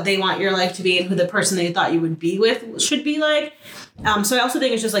into what they want your life to be and who the person they thought you would be with should be like. So I also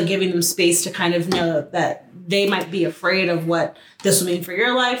think it's just like giving them space to kind of know that they might be afraid of what this will mean for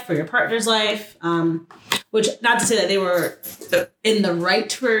your life, for your partner's life, which not to say that they were in the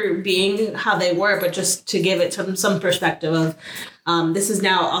right for being how they were, but just to give it some perspective of this is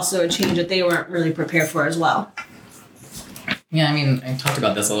now also a change that they weren't really prepared for as well. Yeah, I mean, I talked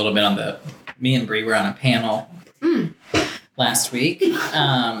about this a little bit me and Brie were on a panel last week,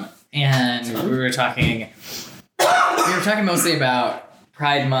 and we were talking mostly about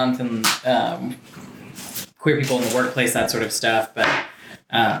Pride Month and queer people in the workplace, that sort of stuff, but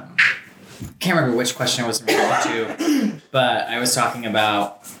can't remember which question I was related to, but I was talking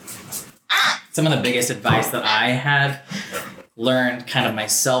about some of the biggest advice that I had learned kind of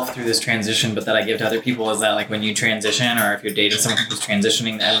myself through this transition, but that I give to other people is that like when you transition or if you're dating someone who's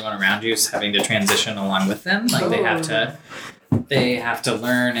transitioning, everyone around you is having to transition along with them. Like they have to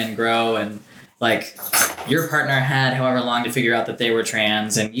learn and grow, and like your partner had however long to figure out that they were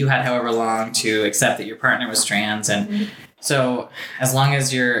trans and you had however long to accept that your partner was trans. And so as long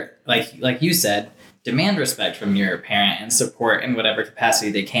as you're like you said, demand respect from your parent and support in whatever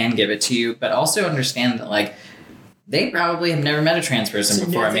capacity they can give it to you, but also understand that like they probably have never met a trans person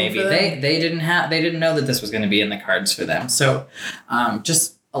before. Maybe they didn't know that this was going to be in the cards for them. So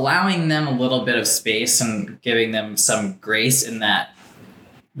just allowing them a little bit of space and giving them some grace in that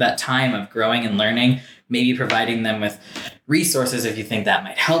time of growing and learning, maybe providing them with resources if you think that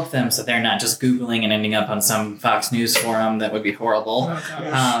might help them so they're not just Googling and ending up on some Fox News forum that would be horrible.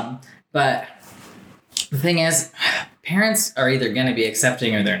 But the thing is, parents are either going to be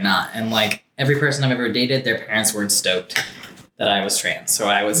accepting or they're not. And like every person I've ever dated, their parents weren't stoked that I was trans. So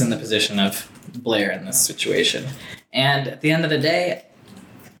I was in the position of Blair in this situation. And at the end of the day,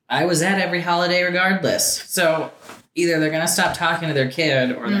 I was at every holiday regardless. So either they're going to stop talking to their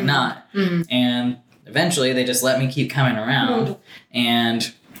kid or they're not. And eventually they just let me keep coming around.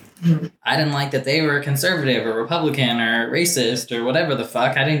 And I didn't like that they were conservative or Republican or racist or whatever the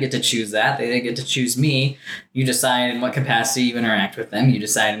fuck. I didn't get to choose that. They didn't get to choose me. You decide in what capacity you interact with them. You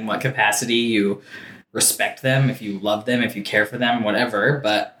decide in what capacity you respect them, if you love them, if you care for them, whatever.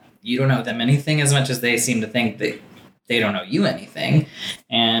 But you don't know them anything as much as they seem to think that they don't know you anything.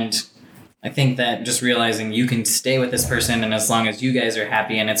 And I think that just realizing you can stay with this person, and as long as you guys are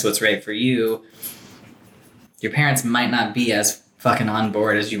happy and it's what's right for you, your parents might not be as fucking on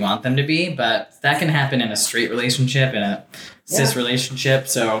board as you want them to be, but that can happen in a straight relationship, in a cis relationship.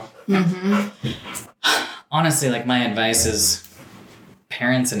 So honestly, like, my advice is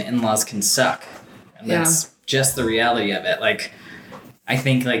parents and in-laws can suck. And that's just the reality of it. Like, I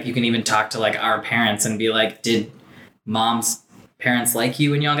think, like, you can even talk to, like, our parents and be like, did mom's parents like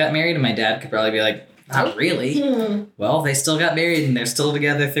you when y'all got married? And my dad could probably be like, not really. Well, they still got married and they're still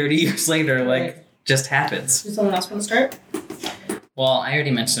together 30 years later. Like, just happens. Does someone else want to start? Well, I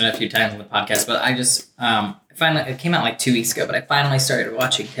already mentioned it a few times on the podcast, but I just finally, it came out like 2 weeks ago, but I finally started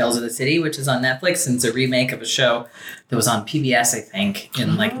watching Tales of the City, which is on Netflix, and it's a remake of a show that was on PBS, I think,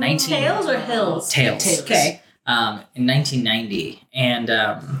 in like Tales or Hills? Tales. Okay. In 1990, and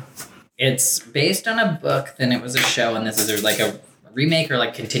it's based on a book. Then it was a show, and this is like a remake or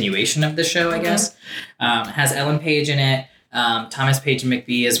like continuation of the show, I guess. It has Ellen Page in it. Thomas Page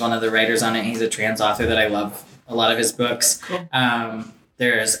McBee is one of the writers on it. He's a trans author that I love a lot of his books. Cool.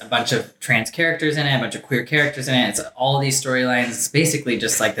 There's a bunch of trans characters in it, a bunch of queer characters in it. It's all these storylines. It's basically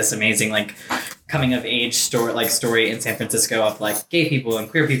just like this amazing like coming of age story in San Francisco of like gay people and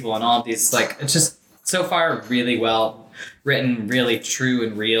queer people and all of these, like, it's just so far really well written, really true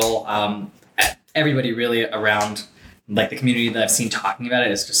and real. Everybody really around like the community that I've seen talking about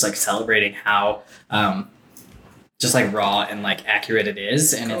it is just like celebrating how just like raw and like accurate it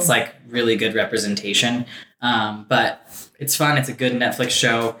is, and it's like really good representation. But it's fun. It's a good Netflix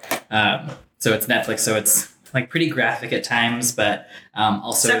show. So it's Netflix, so it's like pretty graphic at times, but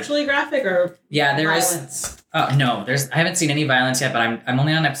also Sexually graphic or violence? No, I haven't seen any violence yet, but I'm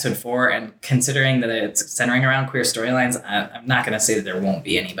only on episode 4, and considering that it's centering around queer storylines, I'm not going to say that there won't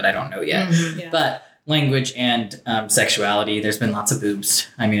be any, but I don't know yet. Yeah. But language and sexuality, there's been lots of boobs.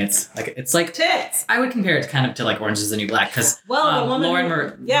 I mean, it's like tits. I would compare it kind of to like Orange is the New Black, because The woman Lauren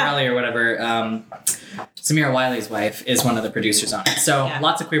Morelli or whatever, Samira Wiley's wife, is one of the producers on it. So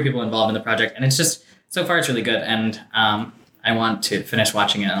lots of queer people involved in the project, and it's just, so far it's really good, and I want to finish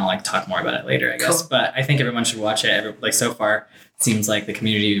watching it, and I'll like talk more about it later, I guess. Cool. But I think everyone should watch it. Like, so far it seems like the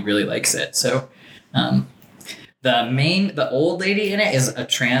community really likes it. So the old lady in it is a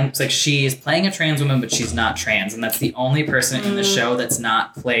trans, like, she's playing a trans woman, but she's not trans, and that's the only person in the show that's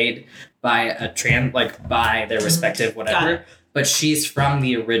not played by a trans, like, by their respective whatever. But she's from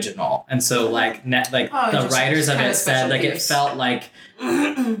the original, and so like the writers of it said like it felt like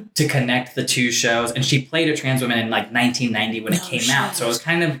to connect the two shows, and she played a trans woman in like 1990 when it came out. So it was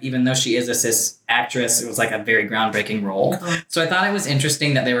kind of, even though she is a cis actress, it was like a very groundbreaking role. So I thought it was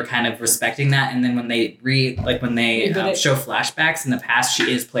interesting that they were kind of respecting that, and then when they show flashbacks in the past, she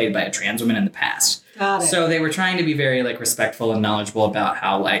is played by a trans woman in the past. Got it. So they were trying to be very like respectful and knowledgeable about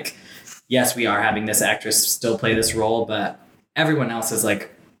how, like, yes, we are having this actress still play this role, but everyone else is like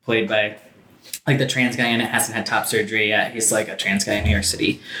played by, like, the trans guy in it hasn't had top surgery yet. He's like a trans guy in New York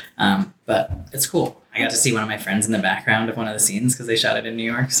City. But it's cool. I got to see one of my friends in the background of one of the scenes because they shot it in New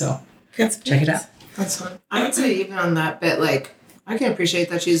York. So check it out. That's fun. I would say even on that bit, like, I can appreciate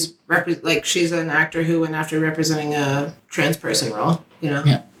that she's she's an actor who went after representing a trans person role. You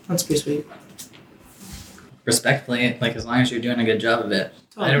know, that's pretty sweet. Respectfully, like, as long as you're doing a good job of it,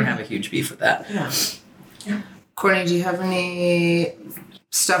 I don't have a huge beef with that. Yeah. Courtney, do you have any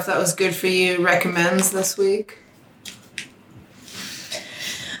stuff that was good for you, recommends this week?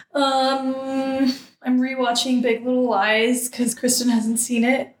 I'm rewatching Big Little Lies because Kristen hasn't seen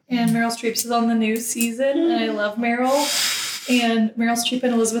it, and Meryl Streep's is on the new season, and I love Meryl. And Meryl Streep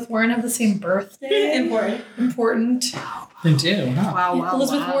and Elizabeth Warren have the same birthday. Important. They do. Huh? Wow.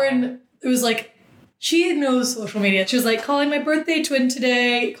 Elizabeth Warren, it was like, she knows social media. She was like, calling my birthday twin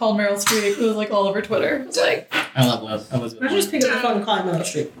today, called Meryl Streep. It was like all over Twitter. It's like, I love Elizabeth. I just pick up the phone and call Meryl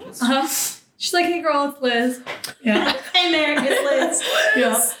Streep. She's like, hey girl, it's Liz. Yeah. Hey Mary, it's Liz.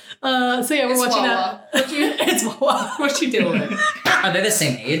 Yeah. So yeah, we're watching that. It's Wawa. What you doing? Are they the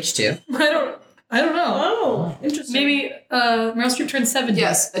same age too? I don't know. Oh, interesting. Maybe Meryl Streep turned 70.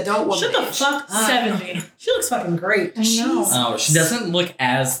 Yes, adult woman. Shut the fuck up. 70. She looks fucking great. I know. Oh, she doesn't look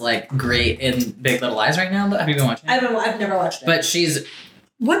as like great in Big Little Lies right now. Have you been watching it? I've never watched it. But she's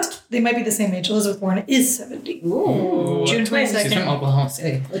What? They might be the same age. Elizabeth Warren is 70. Ooh. June She's from 22nd. Oklahoma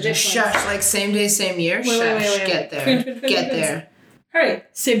City. Legit Shush, like same day, same year. Wait, Shush, get there. Twins. Get there. Hurry.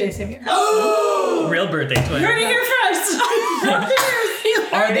 Same day, same year. Real birthday twin. You heard it here first.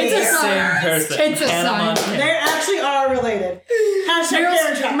 Are they It's the a same sign. person? It's a Hannah sign. Montana. They actually are related. Hashtag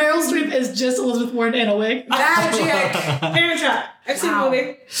Parent Trap. Meryl Streep is just Elizabeth Warren in a wig. Magic. Parent Trap. I've seen Wow. the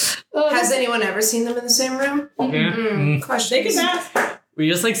movie. Has anyone ever seen them in the same room? Mm. Questions. They can ask. We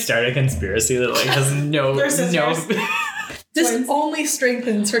just like start a conspiracy that like has no They're sisters. This only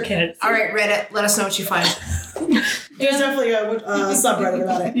strengthens her candidacy. All right, Reddit, let us know what you find. There's definitely a subreddit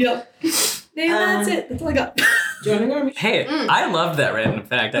about it. Yep. And that's it. That's all I got. Joining army. Hey, I love that random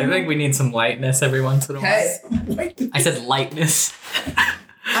fact. I think we need some lightness every once in a while. Hey, I said lightness.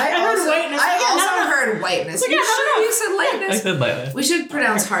 I heard also, whiteness. I Yeah, also no. heard whiteness. Yeah, You no, sure no. you said I lightness? said lightness. We should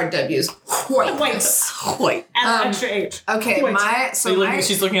pronounce hard W's. Whiteness. White. And extra H. Okay, Wait.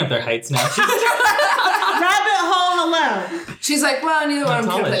 She's looking at their heights now. Rabbit hole hello. she's like, well, neither one of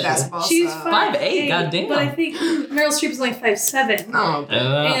them How can tall play is she? basketball. She's so. 5'8", goddamn. But I think Meryl Streep is like 5'7". Oh,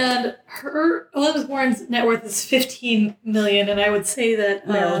 And her Elizabeth Warren's net worth is $15 million, and I would say that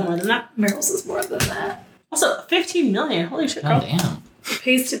Meryl's more than that. Meryl's is more than that. Also, 15 million. Holy shit, girl. Damn. It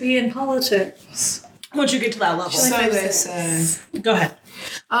pays to be in politics. Once you get to that level. so they say. Go ahead.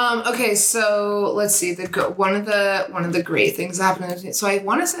 Okay, so let's see. One of the great things that happened. So I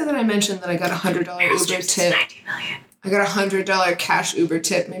want to say that I mentioned that I got $100 Uber tip. I got $100 cash Uber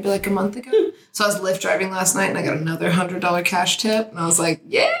tip maybe like a month ago. So I was Lyft driving last night and I got another $100 cash tip, and I was like,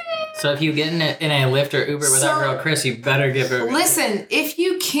 yeah. So if you get in a Lyft or Uber with that So- girl Chris, you better give her. Listen, if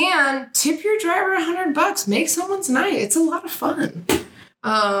you can, tip your driver $100. Make someone's night. It's a lot of fun.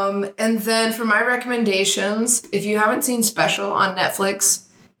 And then for my recommendations, if you haven't seen Special on Netflix,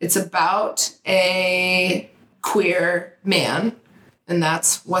 it's about a queer man, and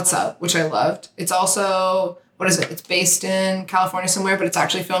that's What's Up, which I loved. It's also, what is it? It's based in California somewhere, but it's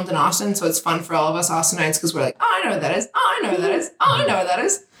actually filmed in Austin, so it's fun for all of us Austinites because we're like, oh, I know what that is. Oh, I know what that is. Oh, I know what that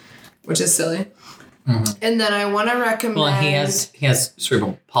is. Which is silly. Mhm. And then I want to recommend. Well, he has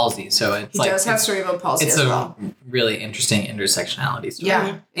cerebral palsy, so it's He like does have it's, cerebral palsy it's as a well. really interesting intersectionality story.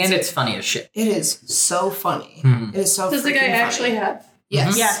 Yeah, and it's funny as shit. it is so funny. Mhm. It is so. Does the guy freaking actually funny. have?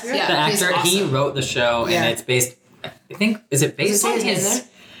 Yes. Mhm. Yes. Yeah. The he's actor, he awesome. wrote the show, Yeah. and it's based. I think is it based Does it say on his name his? there?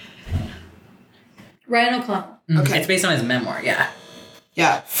 Ryan O'Connell. Okay. It's based on his memoir. Yeah.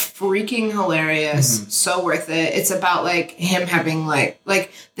 Yeah, freaking hilarious. So worth it. It's about like him having like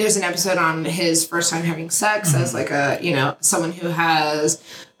there's an episode on his first time having sex as like a, someone who has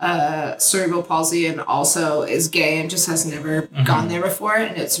cerebral palsy and also is gay and just has never gone there before,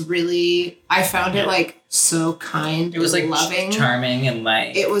 and it's really, I found it like so kind. It was like and loving. charming and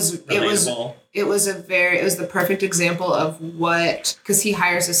like It was Relatable. it was the perfect example of what, because he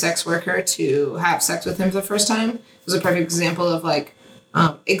hires a sex worker to have sex with him for the first time. It was a perfect example of like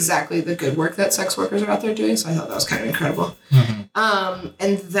exactly the good work that sex workers are out there doing. So I thought that was kind of incredible.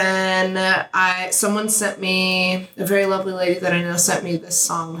 And then someone sent me, a very lovely lady that I know sent me this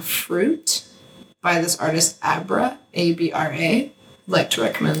song Fruit by this artist Abra, A-B-R-A. Like to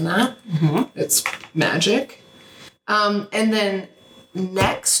recommend that. It's magic. And then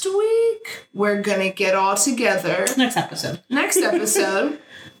next week, we're going to get all together. Next episode. Next episode,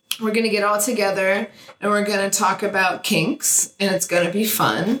 we're going to get all together and we're going to talk about kinks, and it's going to be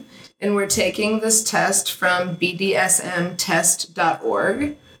fun. And we're taking this test from bdsmtest.org,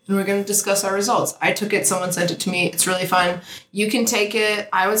 and we're going to discuss our results. I took it. Someone sent it to me. It's really fun. You can take it.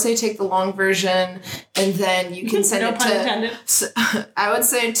 I would say take the long version, and then you can send No it pun to... intended. I would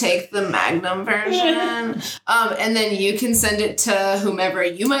say take the Magnum version, and then you can send it to whomever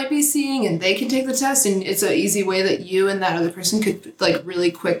you might be seeing, and they can take the test. And it's an easy way that you and that other person could like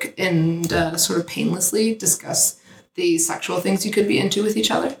really quick and sort of painlessly discuss the sexual things you could be into with each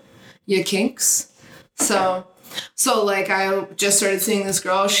other, your kinks. So like I just started seeing this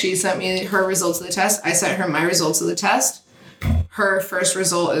girl. She sent me her results of the test. I sent her my results of the test. Her first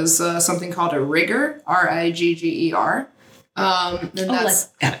result is something called a rigger, R-I-G-G-E-R.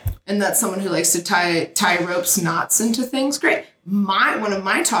 And that's someone who likes to tie ropes, knots into things. Great. One of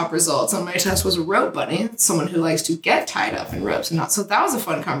my top results on my test was a rope bunny. Someone who likes to get tied up in ropes and knots. So that was a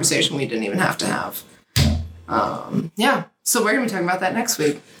fun conversation we didn't even have to have. Yeah. So we're gonna be talking about that next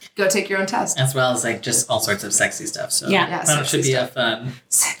week. Go take your own test. as well as like just all sorts of sexy stuff. So Yeah. Yeah, that should sexy be stuff. a fun.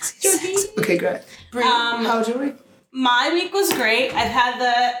 Sexy. Okay, great. Brie, how was your week? My week was great. I've had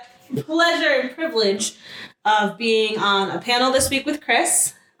the pleasure and privilege of being on a panel this week with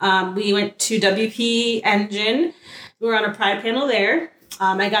Chris. We went to WP Engine. We were on a Pride panel there.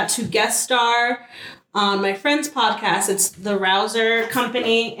 I got to guest star on my friend's podcast. It's the Rouser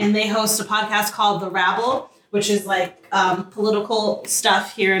Company, and they host a podcast called The Rabble, which is like political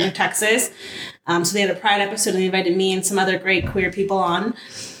stuff here in Texas. So they had a Pride episode, and they invited me and some other great queer people on.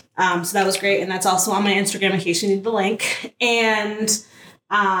 So that was great, and that's also on my Instagram in case you need the link. And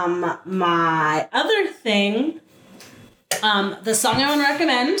my other thing, the song I want to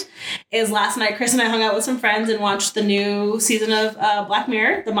recommend is last night Chris and I hung out with some friends and watched the new season of Black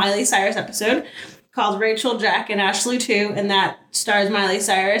Mirror, the Miley Cyrus episode, called Rachel, Jack, and Ashley 2, and that stars Miley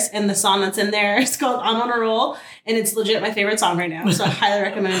Cyrus, and the song that's in there is called I'm on a Roll, and it's legit my favorite song right now, so I highly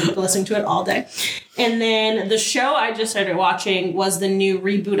recommend listening to it all day. And then the show I just started watching was the new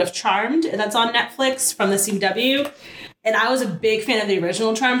reboot of Charmed, and that's on Netflix from the CW, and I was a big fan of the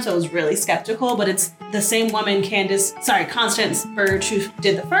original Charmed, so I was really skeptical, but it's the same woman, Constance Burge, who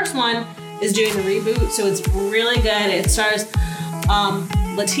did the first one, is doing the reboot, so it's really good. It stars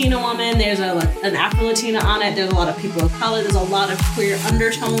Latina woman, there's an Afro-Latina on it, there's a lot of people of color, there's a lot of queer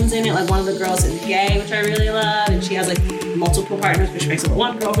undertones in it, like one of the girls is gay, which I really love, and she has like multiple partners, which makes it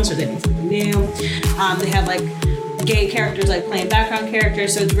one girlfriend, so they need something new. They have like gay characters like playing background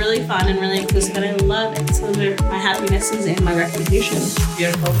characters, so it's really fun and really inclusive, and I love it. So those are my happinesses and my recommendations.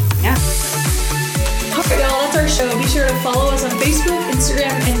 Beautiful. Yeah. Alright, y'all, that's our show. Be sure to follow us on Facebook,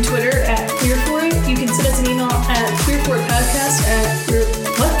 Instagram, and Twitter at Queerforit. You can send us an email at queerforitpodcast at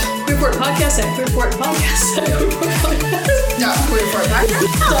queerforitpodcast at queerforitpodcast at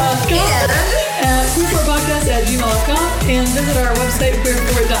queerforitpodcast@gmail.com, and visit our website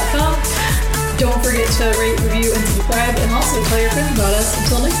queerforit.com. Don't forget to rate, review, and subscribe, and also tell your friends about us.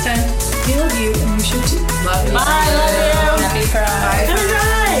 Until next time, we love you, and we should too. Love you. Bye, love you. Happy Pride. Happy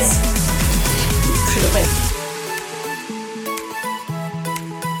Pride.